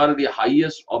they are the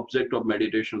highest object of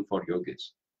meditation for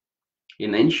yogis.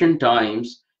 In ancient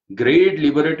times, great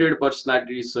liberated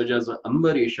personalities such as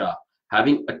Ambarisha,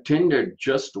 having attended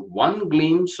just one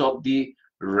glimpse of the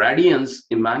radiance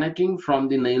emanating from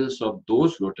the nails of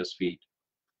those lotus feet,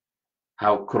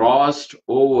 have crossed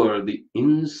over the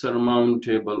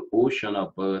insurmountable ocean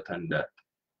of birth and death.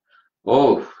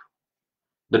 Oh,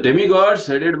 the demigods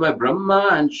headed by Brahma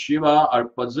and Shiva are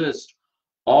possessed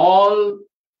all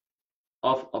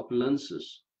of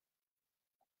opulences,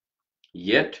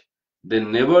 yet they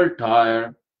never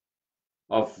tire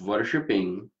of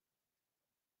worshipping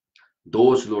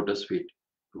those lotus feet,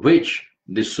 which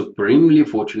the supremely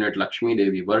fortunate Lakshmi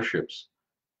Devi worships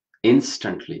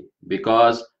instantly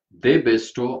because they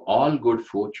bestow all good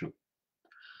fortune.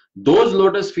 Those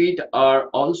lotus feet are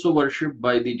also worshipped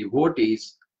by the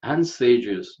devotees and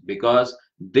sages because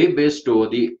they bestow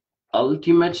the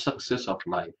ultimate success of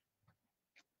life.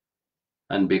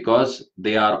 And because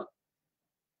they are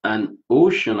an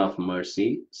ocean of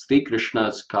mercy, Sri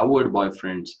Krishna's coward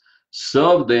boyfriends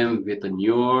serve them with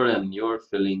newer and newer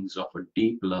feelings of a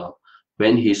deep love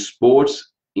when he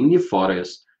sports in the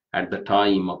forest at the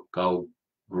time of cow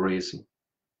grazing.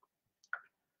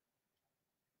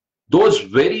 Those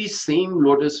very same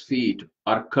lotus feet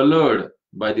are colored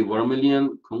by the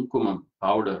vermilion kumkumam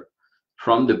powder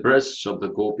from the breasts of the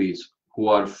gopis who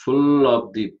are full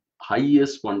of the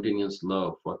highest spontaneous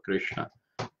love for Krishna.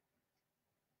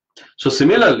 So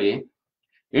similarly,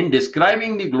 in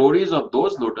describing the glories of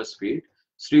those lotus feet,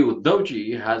 Sri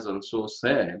Uddhavji has also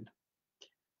said,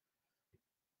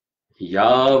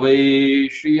 Yavai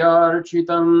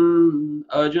Shriyarchitam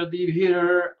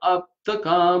Ajadivhir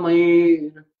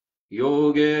Aptakamair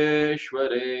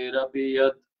Yogeshwarer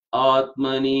Yat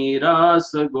Atmani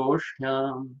Rasa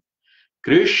Goshyam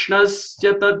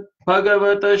Krishnasya Tat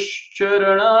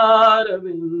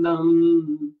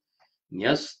Bhagavatascharanarvindam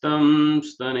Nyastam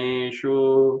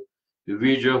Staneshu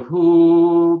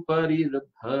Vijahu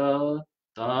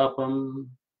Parirabhatapam.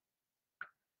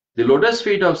 The lotus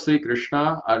feet of Sri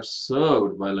Krishna are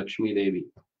served by Lakshmi Devi,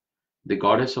 the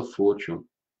goddess of fortune,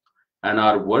 and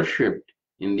are worshipped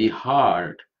in the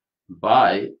heart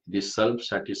by the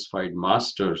self-satisfied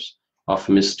masters of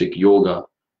mystic yoga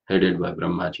headed by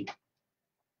Brahmaji.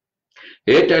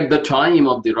 Yet at the time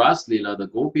of the Ras Leela, the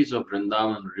gopis of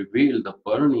Vrindavan revealed the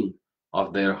burning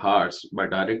of their hearts by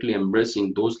directly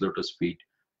embracing those lotus feet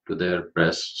to their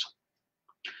breasts.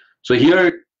 So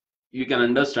here you can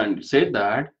understand, it said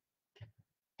that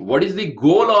what is the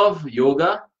goal of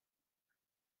yoga?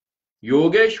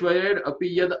 Yogeshwarer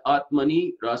apiyad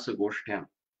atmani rasa goshyam.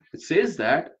 It says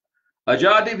that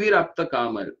Ajadivir apta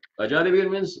kamar. Ajadivir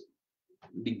means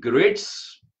the great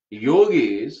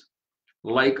yogis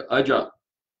like Aja,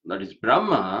 that is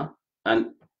Brahma,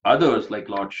 and others like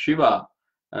Lord Shiva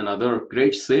and other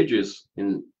great sages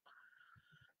who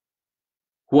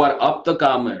are apta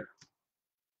kamar,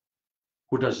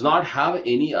 who does not have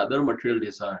any other material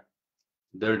desire.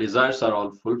 Their desires are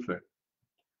all fulfilled.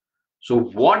 So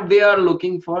what they are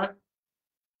looking for?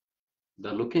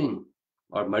 They're looking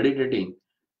or meditating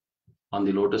on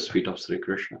the lotus feet of Sri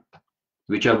Krishna.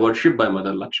 which are worshipped by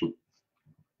Mother Lakshmi.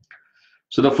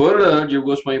 So the further Jiva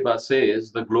Goswami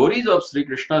says, the glories of Sri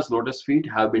Krishna's lotus feet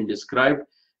have been described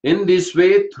in this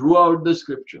way throughout the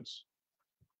scriptures.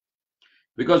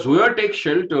 Because whoever takes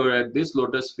shelter at this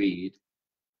lotus feet,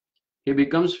 he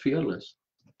becomes fearless.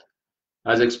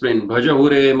 As explained, Bhaja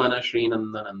Hure Mana Shri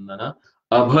Nandanandana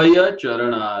Abhaya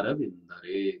Charanara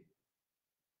Vindare.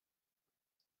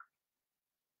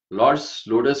 Lord's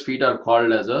lotus feet are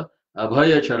called as a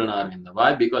Abhaya Charanara Vindare.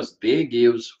 Why? Because they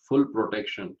gives full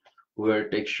protection whoever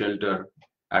takes shelter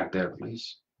at their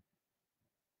place.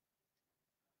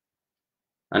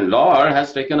 And Lord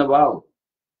has taken a vow.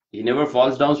 He never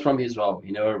falls down from his vow.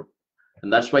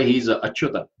 And that's why he's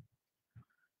Achyuta.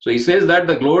 So he says that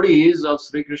the glories of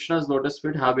Sri Krishna's lotus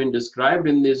feet have been described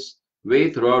in this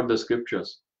way throughout the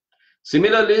scriptures.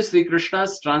 Similarly, Sri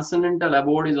Krishna's transcendental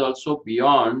abode is also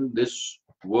beyond this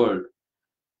world,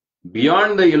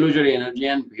 beyond the illusory energy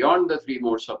and beyond the three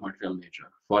modes of material nature.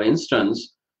 For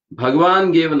instance,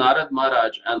 Bhagavan gave Narad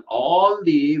Maharaj and all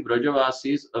the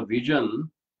Brajavasis a vision.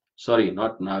 Sorry,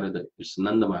 not Narada, it's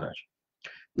Nanda Maharaj.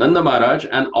 Nanda Maharaj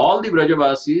and all the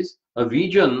Brajavasis a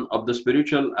vision of the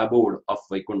spiritual abode of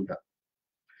Vaikuntha,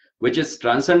 which is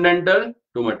transcendental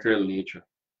to material nature.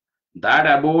 That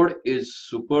abode is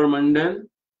supermundane,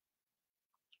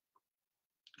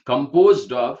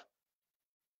 composed of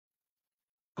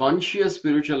conscious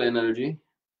spiritual energy,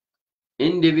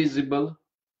 indivisible,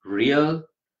 real,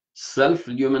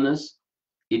 self-luminous,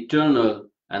 eternal,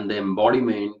 and the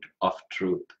embodiment of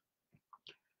truth.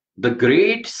 The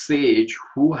great sage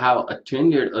who have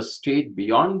attained a state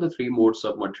beyond the three modes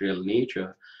of material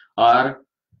nature are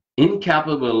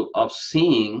incapable of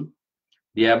seeing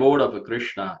the abode of a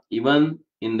Krishna even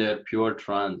in their pure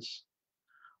trance.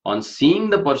 On seeing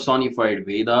the personified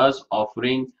Vedas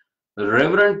offering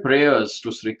reverent prayers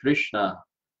to Sri Krishna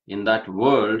in that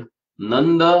world,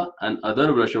 Nanda and other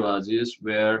Vrashavasis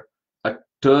were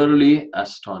utterly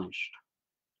astonished.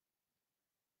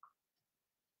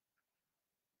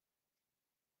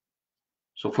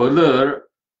 So further,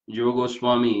 Jiva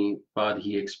Goswami Pad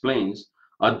he explains,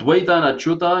 Advaita and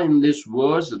Achyuta in this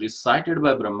verse recited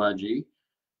by Brahmaji,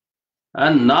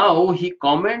 and now he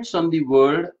comments on the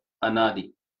word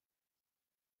Anadi.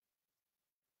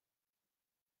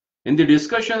 In the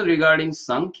discussion regarding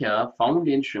Sankhya found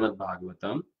in Srimad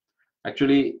Bhagavatam,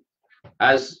 actually,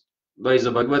 as there is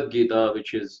a Bhagavad Gita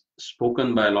which is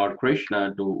spoken by Lord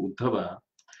Krishna to Uddhava,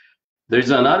 there is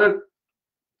another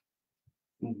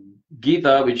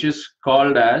Gita which is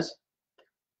called as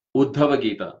Uddhava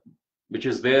Gita, which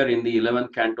is there in the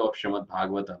 11th canto of Srimad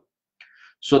Bhagavatam.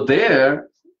 So there,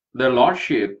 the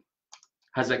Lordship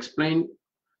has explained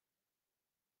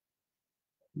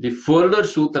the further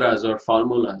sutras or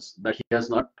formulas that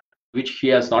which he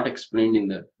has not explained in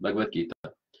the Bhagavad Gita,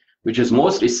 which is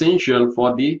most essential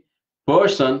for the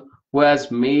person who has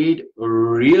made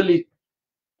really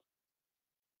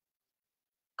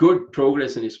good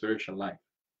progress in his spiritual life.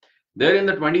 There in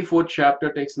the 24th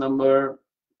chapter, text number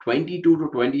 22 to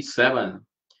 27,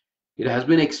 it has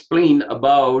been explained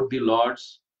about the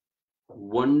Lord's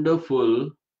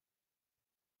wonderful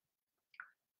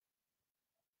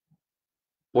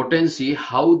potency,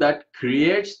 how that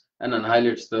creates and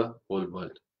annihilates the whole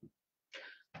world.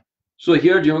 So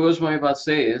here Jiva Goswami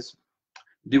says,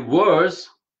 the verse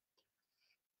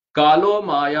Kalo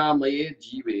Maya Maye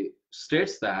Jive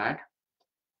states that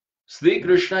Sri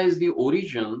Krishna is the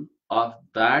origin of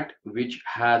that which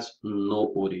has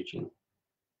no origin.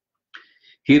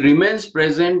 He remains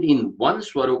present in one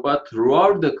Swarupa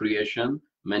throughout the creation,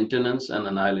 maintenance and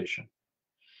annihilation.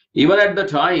 Even at the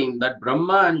time that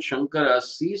Brahma and Shankara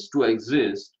cease to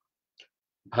exist,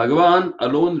 Bhagavan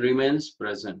alone remains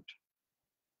present.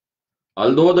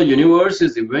 Although the universe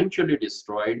is eventually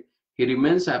destroyed, he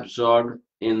remains absorbed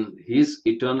in his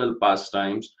eternal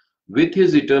pastimes with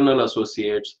his eternal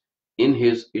associates in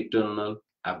his eternal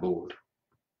abode.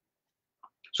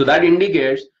 So that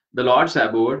indicates the Lord's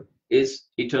abode is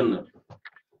eternal.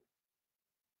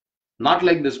 Not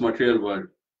like this material world,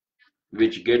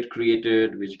 which get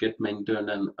created, which get maintained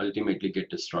and ultimately get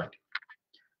destroyed.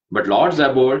 But Lord's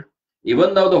abode,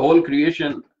 even though the whole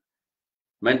creation,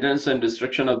 maintenance and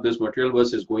destruction of this material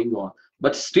world is going on,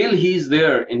 but still he is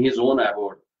there in his own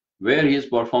abode, where he is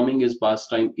performing his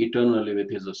pastime eternally with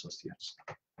his associates.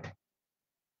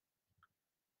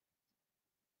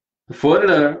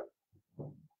 Further,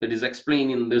 it is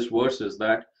explained in this verse is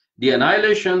that the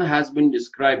annihilation has been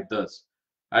described thus.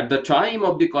 At the time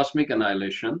of the cosmic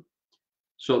annihilation,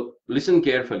 so listen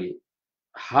carefully,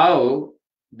 how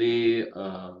the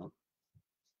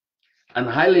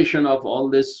annihilation of all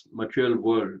this material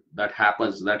world that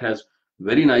happens, that has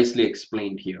very nicely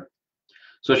explained here.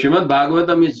 So Srimad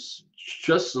Bhagavatam is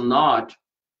just not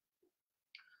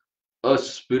a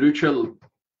spiritual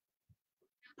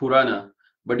Purana,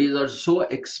 but it also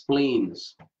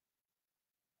explains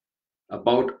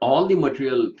about all the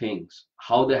material things,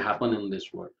 how they happen in this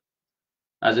world.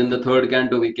 As in the third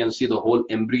canto, we can see the whole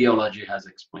embryology has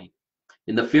explained.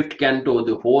 In the fifth canto,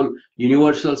 the whole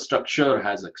universal structure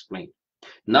has explained.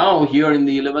 Now, here in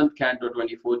the 11th canto,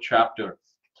 24th chapter,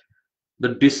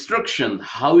 the destruction,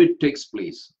 how it takes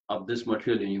place of this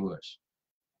material universe,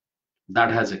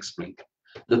 that has explained.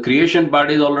 The creation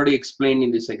part is already explained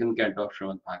in the second canto of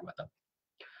Srimad Bhagavatam.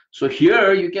 So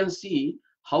here you can see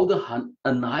how the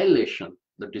annihilation,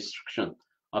 the destruction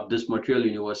of this material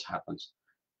universe happens.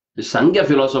 The Sankhya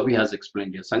philosophy has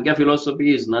explained here. Sankhya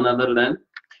philosophy is none other than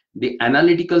the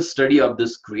analytical study of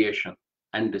this creation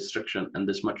and destruction and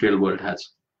this material world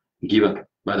has given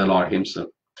by the Lord himself.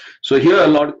 So here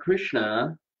Lord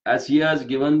Krishna, as he has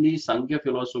given the Sankhya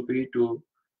philosophy to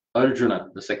Arjuna,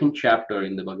 the second chapter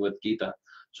in the Bhagavad Gita,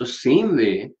 so same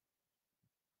way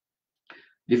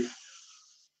the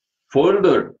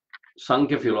further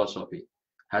Sankhya philosophy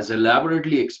has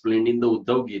elaborately explained in the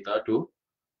Uddhav Gita to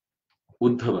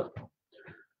Uddhava.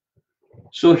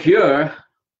 So here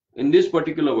in these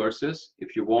particular verses,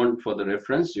 if you want for the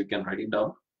reference, you can write it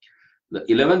down. The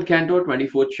 11th canto,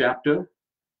 24th chapter,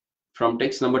 from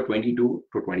text number 22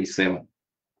 to 27.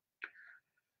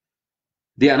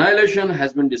 The annihilation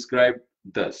has been described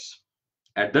thus.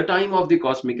 At the time of the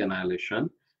cosmic annihilation,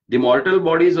 the mortal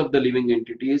bodies of the living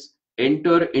entities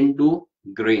enter into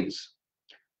grains.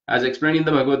 As explained in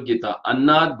the Bhagavad Gita,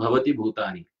 Annad Bhavati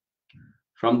Bhutani.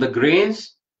 From the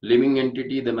grains, living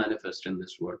entity, they manifest in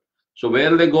this world. So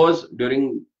where they goes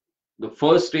during the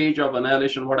first stage of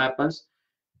annihilation, what happens?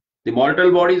 The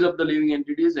mortal bodies of the living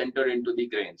entities enter into the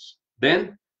grains.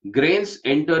 Then grains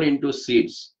enter into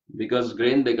seeds, because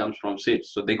grain they comes from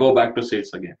seeds. So they go back to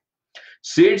seeds again.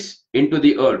 Seeds into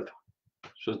the earth.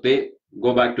 So they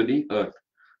go back to the earth.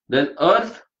 Then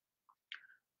earth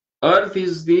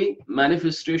is the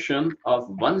manifestation of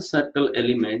one subtle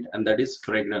element, and that is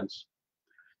fragrance.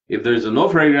 If there is no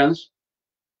fragrance,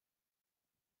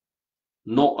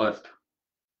 no earth.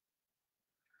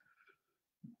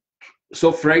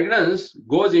 So fragrance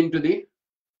goes into the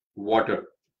water.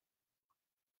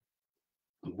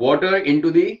 Water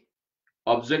into the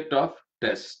object of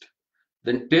taste.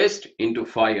 Then taste into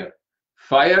fire.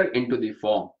 Fire into the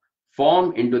form.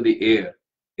 Form into the air.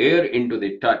 Air into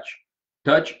the touch.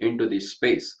 Touch into the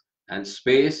space. And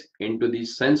space into the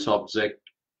sense object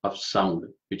of sound,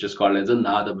 which is called as a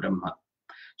Nada Brahma.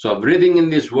 So everything in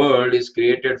this world is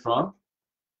created from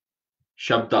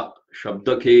Shabda.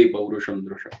 Shabda ke Paurusham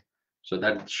Drusha. So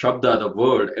that Shabda, the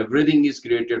word, everything is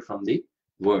created from the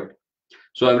word.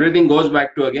 So everything goes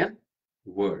back to again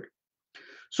word.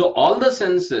 So all the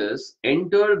senses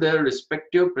enter their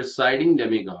respective presiding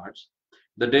demigods.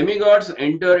 The demigods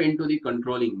enter into the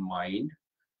controlling mind.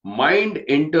 Mind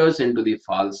enters into the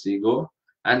false ego.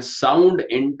 And sound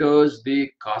enters the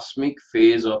cosmic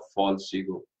phase of false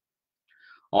ego.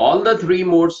 All the three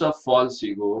modes of false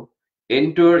ego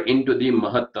enter into the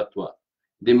Mahat Tattva.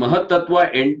 The Mahat Tattva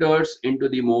enters into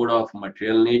the mode of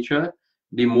material nature.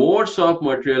 The modes of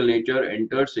material nature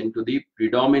enters into the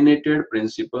predominated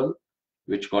principle,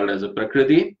 which called as a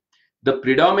Prakriti. The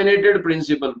predominated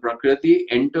principle Prakriti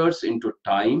enters into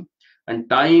time, and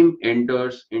time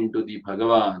enters into the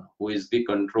Bhagavan, who is the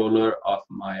controller of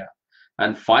Maya,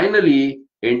 and finally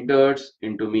enters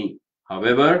into me.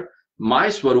 However, my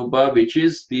Swarupa, which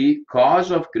is the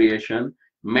cause of creation,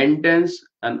 maintenance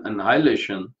and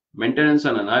annihilation,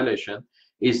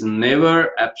 is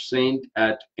never absent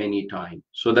at any time.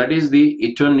 So that is the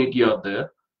eternity of the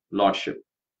Lordship.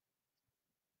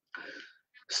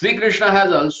 Sri Krishna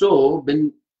has also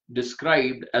been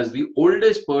described as the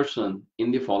oldest person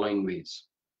in the following ways.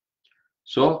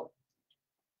 So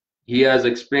he has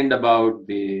explained about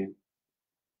the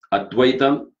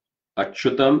Advaitam,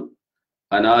 Achyutam,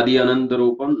 Anadi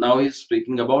Anantarupam. Now he is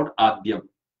speaking about Adyam,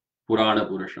 Purana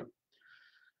Purusham.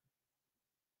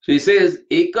 So he says,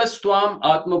 Ekastvam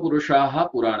Atma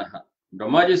Purushaha Puranaha.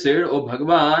 Brahmaji said, Oh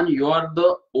Bhagavan, you are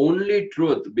the only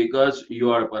truth, because you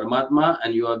are Paramatma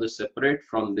and you are the separate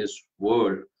from this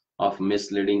world of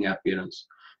misleading appearance.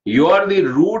 You are the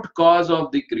root cause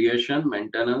of the creation,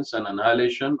 maintenance and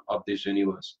annihilation of this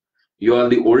universe. You are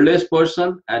the oldest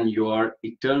person and you are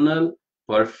eternal,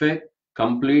 perfect,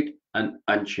 complete and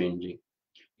unchanging.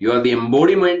 You are the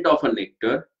embodiment of a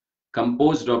nectar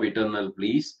composed of eternal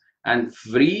bliss and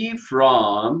free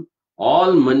from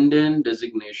all mundane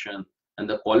designation and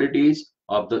the qualities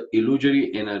of the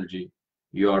illusory energy.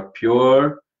 You are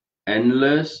pure,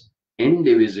 endless,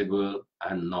 indivisible,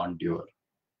 and non-dual.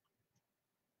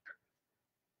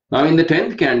 Now, in the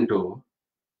 10th canto,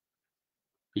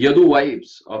 Yadu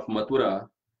wives of Mathura,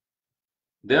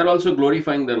 they are also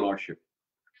glorifying their lordship.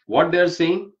 What they are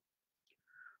saying?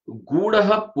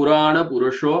 Gudaha Purana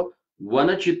Purusho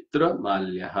Vanachitra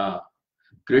Malyaha.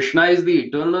 Krishna is the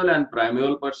eternal and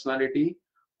primeval personality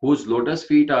whose lotus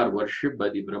feet are worshipped by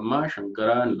the Brahma,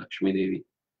 Shankara, and Lakshmi Devi.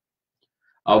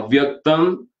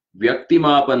 Avyaktam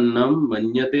Vyaktimapannam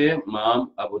Manyate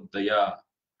Mam Abuddhaya.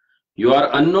 You are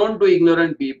unknown to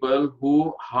ignorant people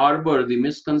who harbor the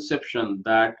misconception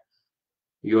that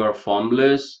you are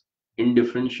formless,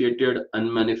 indifferentiated,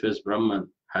 unmanifest Brahman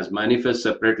has manifest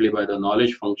separately by the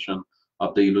knowledge function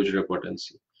of the illusory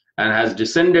potency and has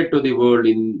descended to the world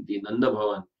in the Nanda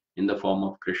Bhavan in the form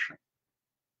of Krishna.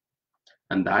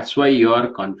 And that's why you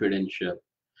are confidential.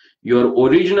 Your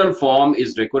original form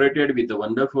is decorated with the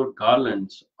wonderful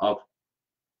garlands of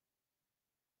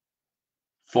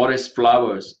forest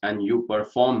flowers, and you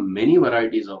perform many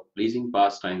varieties of pleasing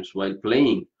pastimes while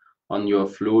playing on your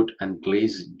flute and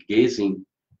gazing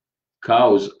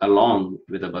cows along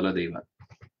with the Baladeva.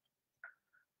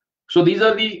 So these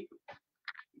are the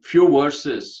few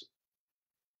verses.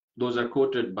 Those are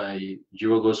quoted by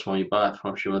Jiva Goswami Path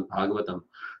from Srimad Bhagavatam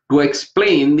to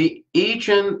explain the each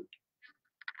and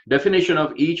definition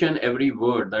of each and every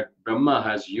word that Brahma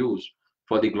has used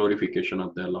for the glorification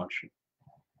of their Lordship.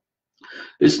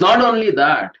 It's not only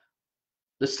that,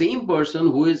 the same person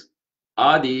who is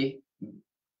Adi,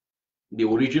 the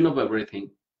origin of everything,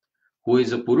 who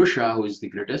is a Purusha, who is the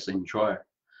greatest enjoyer,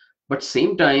 but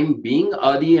same time being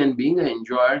Adi and being an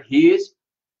enjoyer, he is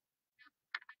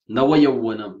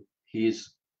Navayavvanam, he is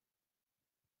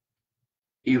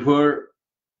ever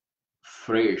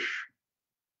fresh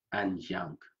and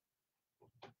young.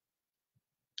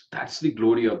 That's the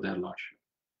glory of their Lordship.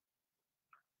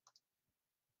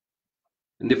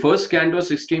 In the first canto,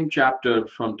 16th chapter,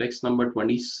 from text number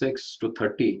 26 to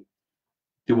 30,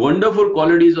 the wonderful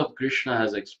qualities of Krishna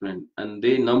has explained, and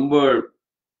they number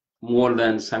more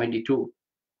than 72,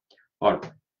 or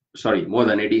sorry, more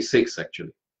than 86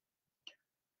 actually.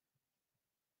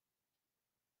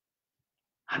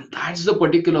 And that's the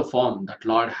particular form that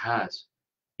Lord has,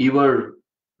 ever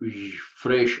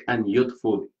fresh and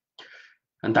youthful.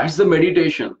 And that's the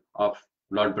meditation of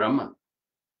Lord Brahma.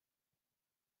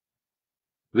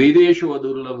 Vedeshu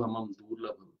adurlabhamam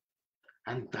durlabham.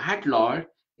 And that Lord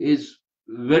is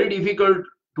very difficult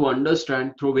to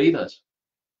understand through Vedas.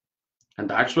 And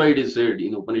that's why it is said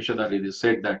in Upanishad, it is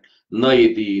said that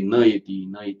naiti, naiti,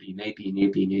 naiti, naiti,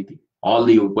 naiti, naiti. All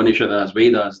the Upanishads,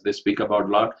 Vedas, they speak about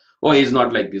Lord. Oh, he's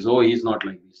not like this. Oh, he's not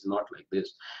like this. He's not like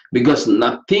this. Because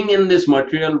nothing in this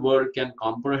material world can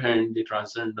comprehend the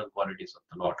transcendental qualities of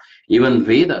the Lord. Even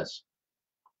Vedas.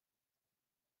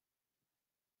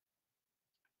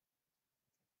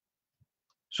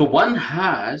 So one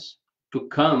has to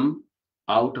come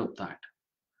out of that.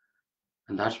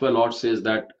 And that's why Lord says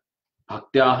that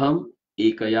Bhaktyaham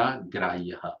ekaya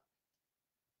grahyaha.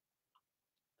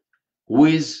 Who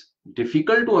is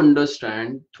difficult to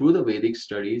understand through the Vedic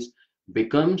studies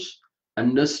becomes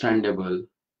understandable,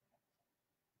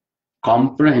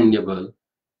 comprehensible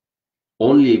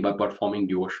only by performing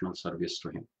devotional service to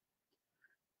him.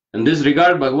 In this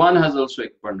regard, Bhagavan has also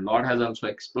explained, Lord has also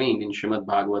explained in Srimad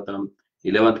Bhagavatam,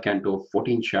 11th canto,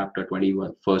 14th chapter,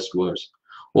 21st verse.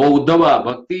 O Uddhava,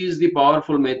 bhakti is the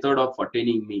powerful method of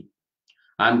attaining me.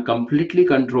 I am completely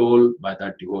controlled by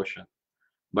that devotion.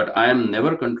 But I am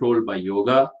never controlled by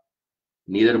yoga,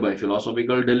 neither by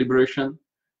philosophical deliberation,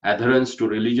 adherence to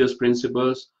religious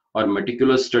principles, or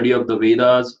meticulous study of the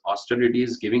Vedas,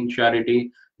 austerities, giving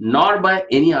charity, nor by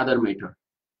any other matter.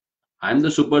 I am the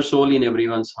super soul in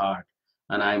everyone's heart,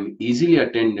 and I am easily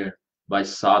attended by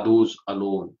sadhus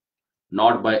alone,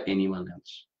 not by anyone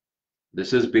else.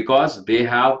 This is because they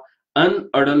have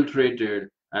unadulterated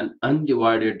and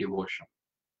undivided devotion,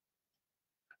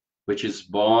 which is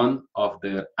born of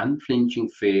their unflinching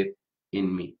faith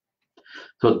in me.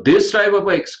 So this type of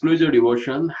exclusive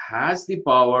devotion has the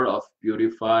power of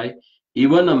purify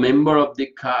even a member of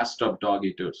the caste of dog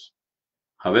eaters.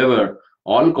 However,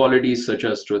 all qualities such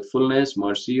as truthfulness,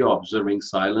 mercy, observing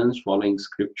silence, following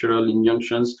scriptural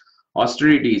injunctions,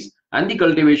 austerities, and the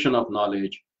cultivation of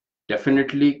knowledge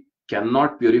definitely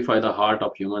cannot purify the heart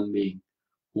of human being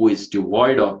who is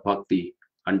devoid of bhakti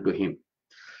unto him.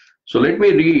 So let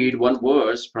me read one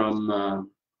verse from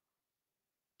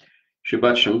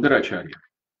Sripad Shankaracharya.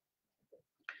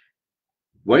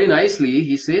 Very nicely,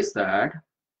 he says that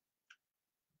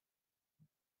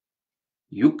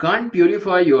you can't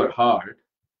purify your heart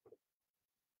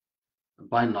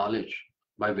by knowledge,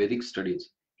 by Vedic studies.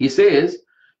 He says,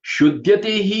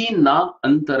 Shuddhyati na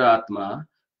antaratma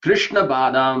Krishna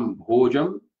badam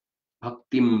bhojam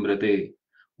bhaktimrate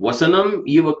vasanam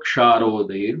eva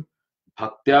ksharodair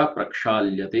bhaktya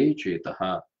prakshalyate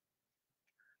chetaha.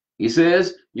 He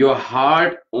says, your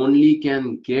heart only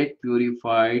can get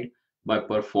purified by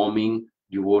performing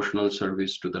devotional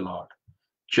service to the Lord.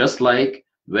 Just like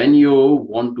when you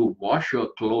want to wash your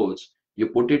clothes, you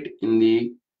put it in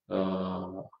the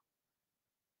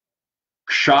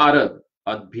Kshara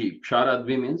Adbhi. Kshara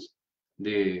Adbhi means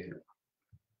the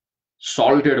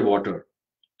salted water,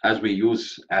 as we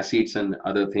use acids and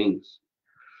other things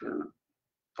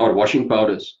or washing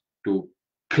powders to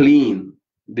clean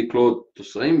the cloth. The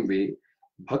same way,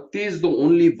 bhakti is the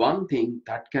only one thing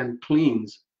that can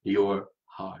cleanse your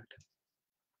heart.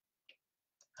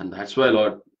 And that's why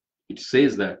it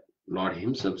says that, Lord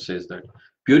himself says that,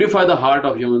 purify the heart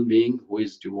of human being who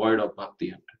is devoid of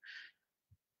bhakti.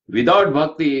 Without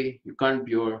bhakti, you can't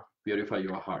purify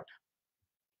your heart.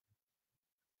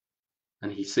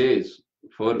 And he says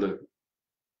further,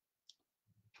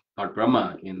 Lord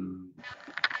Brahma in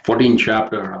 14th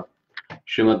chapter of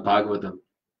Srimad Bhagavatam,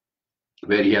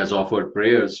 where he has offered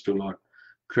prayers to Lord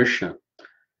Krishna.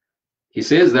 He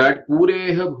says that,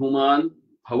 Pureha Bhuman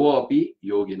Bhavo Api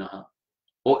Yoginaha.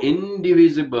 O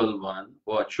indivisible one,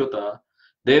 O Achyuta,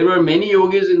 there were many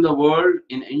yogis in the world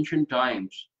in ancient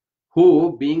times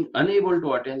who, being unable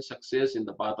to attain success in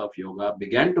the path of yoga,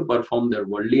 began to perform their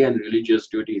worldly and religious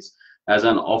duties as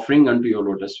an offering unto your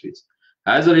lotus feet.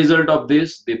 As a result of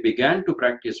this, they began to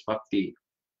practice bhakti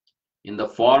in the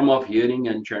form of hearing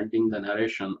and chanting the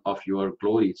narration of your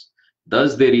glories.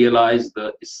 Thus they realized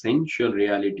the essential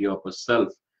reality of a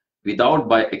self without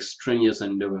by extraneous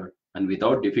endeavor, and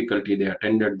without difficulty they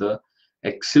attained the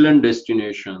excellent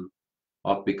destination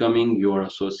of becoming your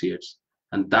associates.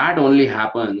 And that only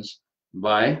happens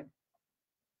by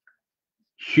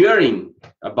hearing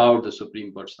about the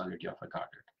Supreme Personality of a Godhead.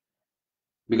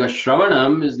 Because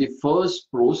Shravanam is the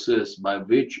first process by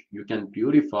which you can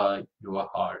purify your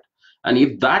heart. And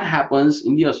if that happens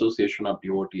in the association of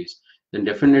devotees, then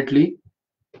definitely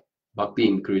bhakti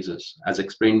increases, as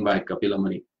explained by Kapila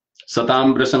Muni.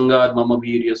 Satam prasangad mama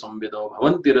virya samvedo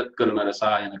bhavantirat karna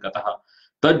rasayana kataha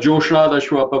tajjoshnad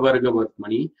ashwa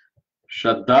apavargavatmani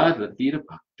shraddha ratir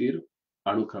bhaktir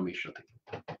anukramishate.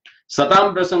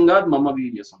 Satam prasangad mama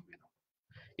virya samvedo.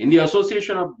 In the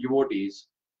association of devotees,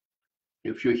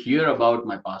 if you hear about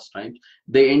my pastimes,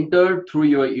 they enter through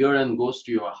your ear and goes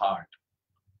to your heart.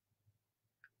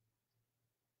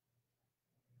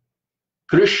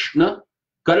 Krishna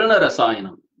Karana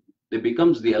Rasayanam. It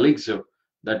becomes the elixir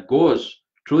that goes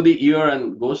through the ear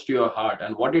and goes to your heart.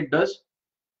 And what it does?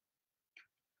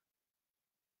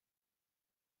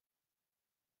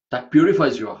 That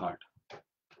purifies your heart.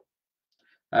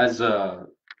 As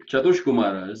Chatush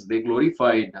Kumaras, they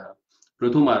glorified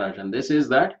Prithu Maharaj, and this is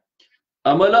that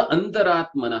Amala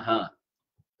Antaratmanaha.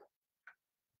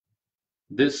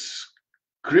 This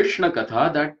Krishna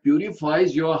Katha that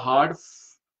purifies your heart,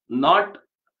 not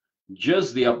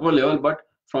just the upper level, but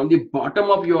from the bottom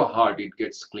of your heart, it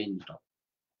gets cleansed up.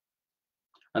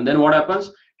 And then what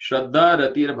happens? Shraddha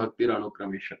Ratir Bhaktir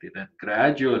Anukramishati. That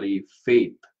gradually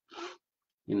faith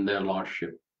in their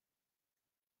Lordship,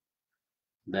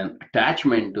 then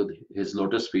attachment to his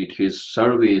lotus feet, his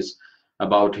service,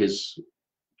 about his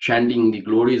chanting the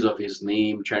glories of his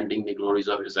name, chanting the glories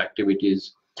of his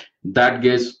activities, that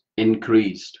gets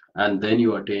increased, and then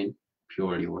you attain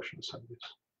pure devotional service.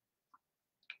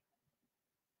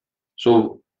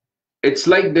 So it's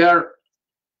like they are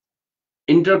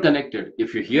interconnected.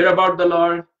 If you hear about the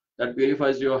Lord, that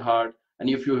purifies your heart, and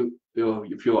if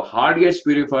your heart gets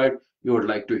purified, you would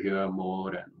like to hear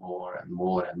more and more and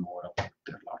more and more about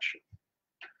their Lordship.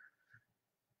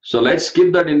 So let's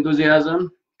keep that enthusiasm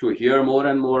to hear more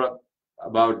and more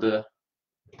about the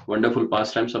wonderful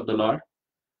pastimes of the Lord.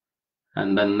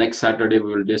 And then next Saturday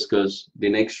we will discuss the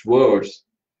next verse,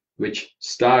 which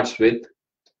starts with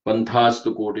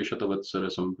Panthastu Koti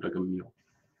Shatavatsara Sampragamyo.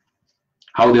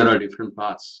 How there are different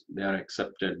paths, they are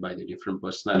accepted by the different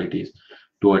personalities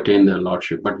to attain their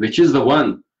Lordship. But which is the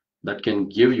one that can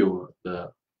give you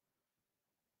the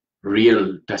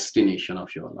real destination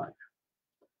of your life?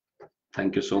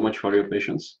 Thank you so much for your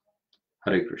patience.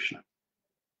 Hare Krishna.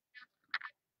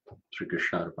 Sri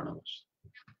Krishna Arpanamastu.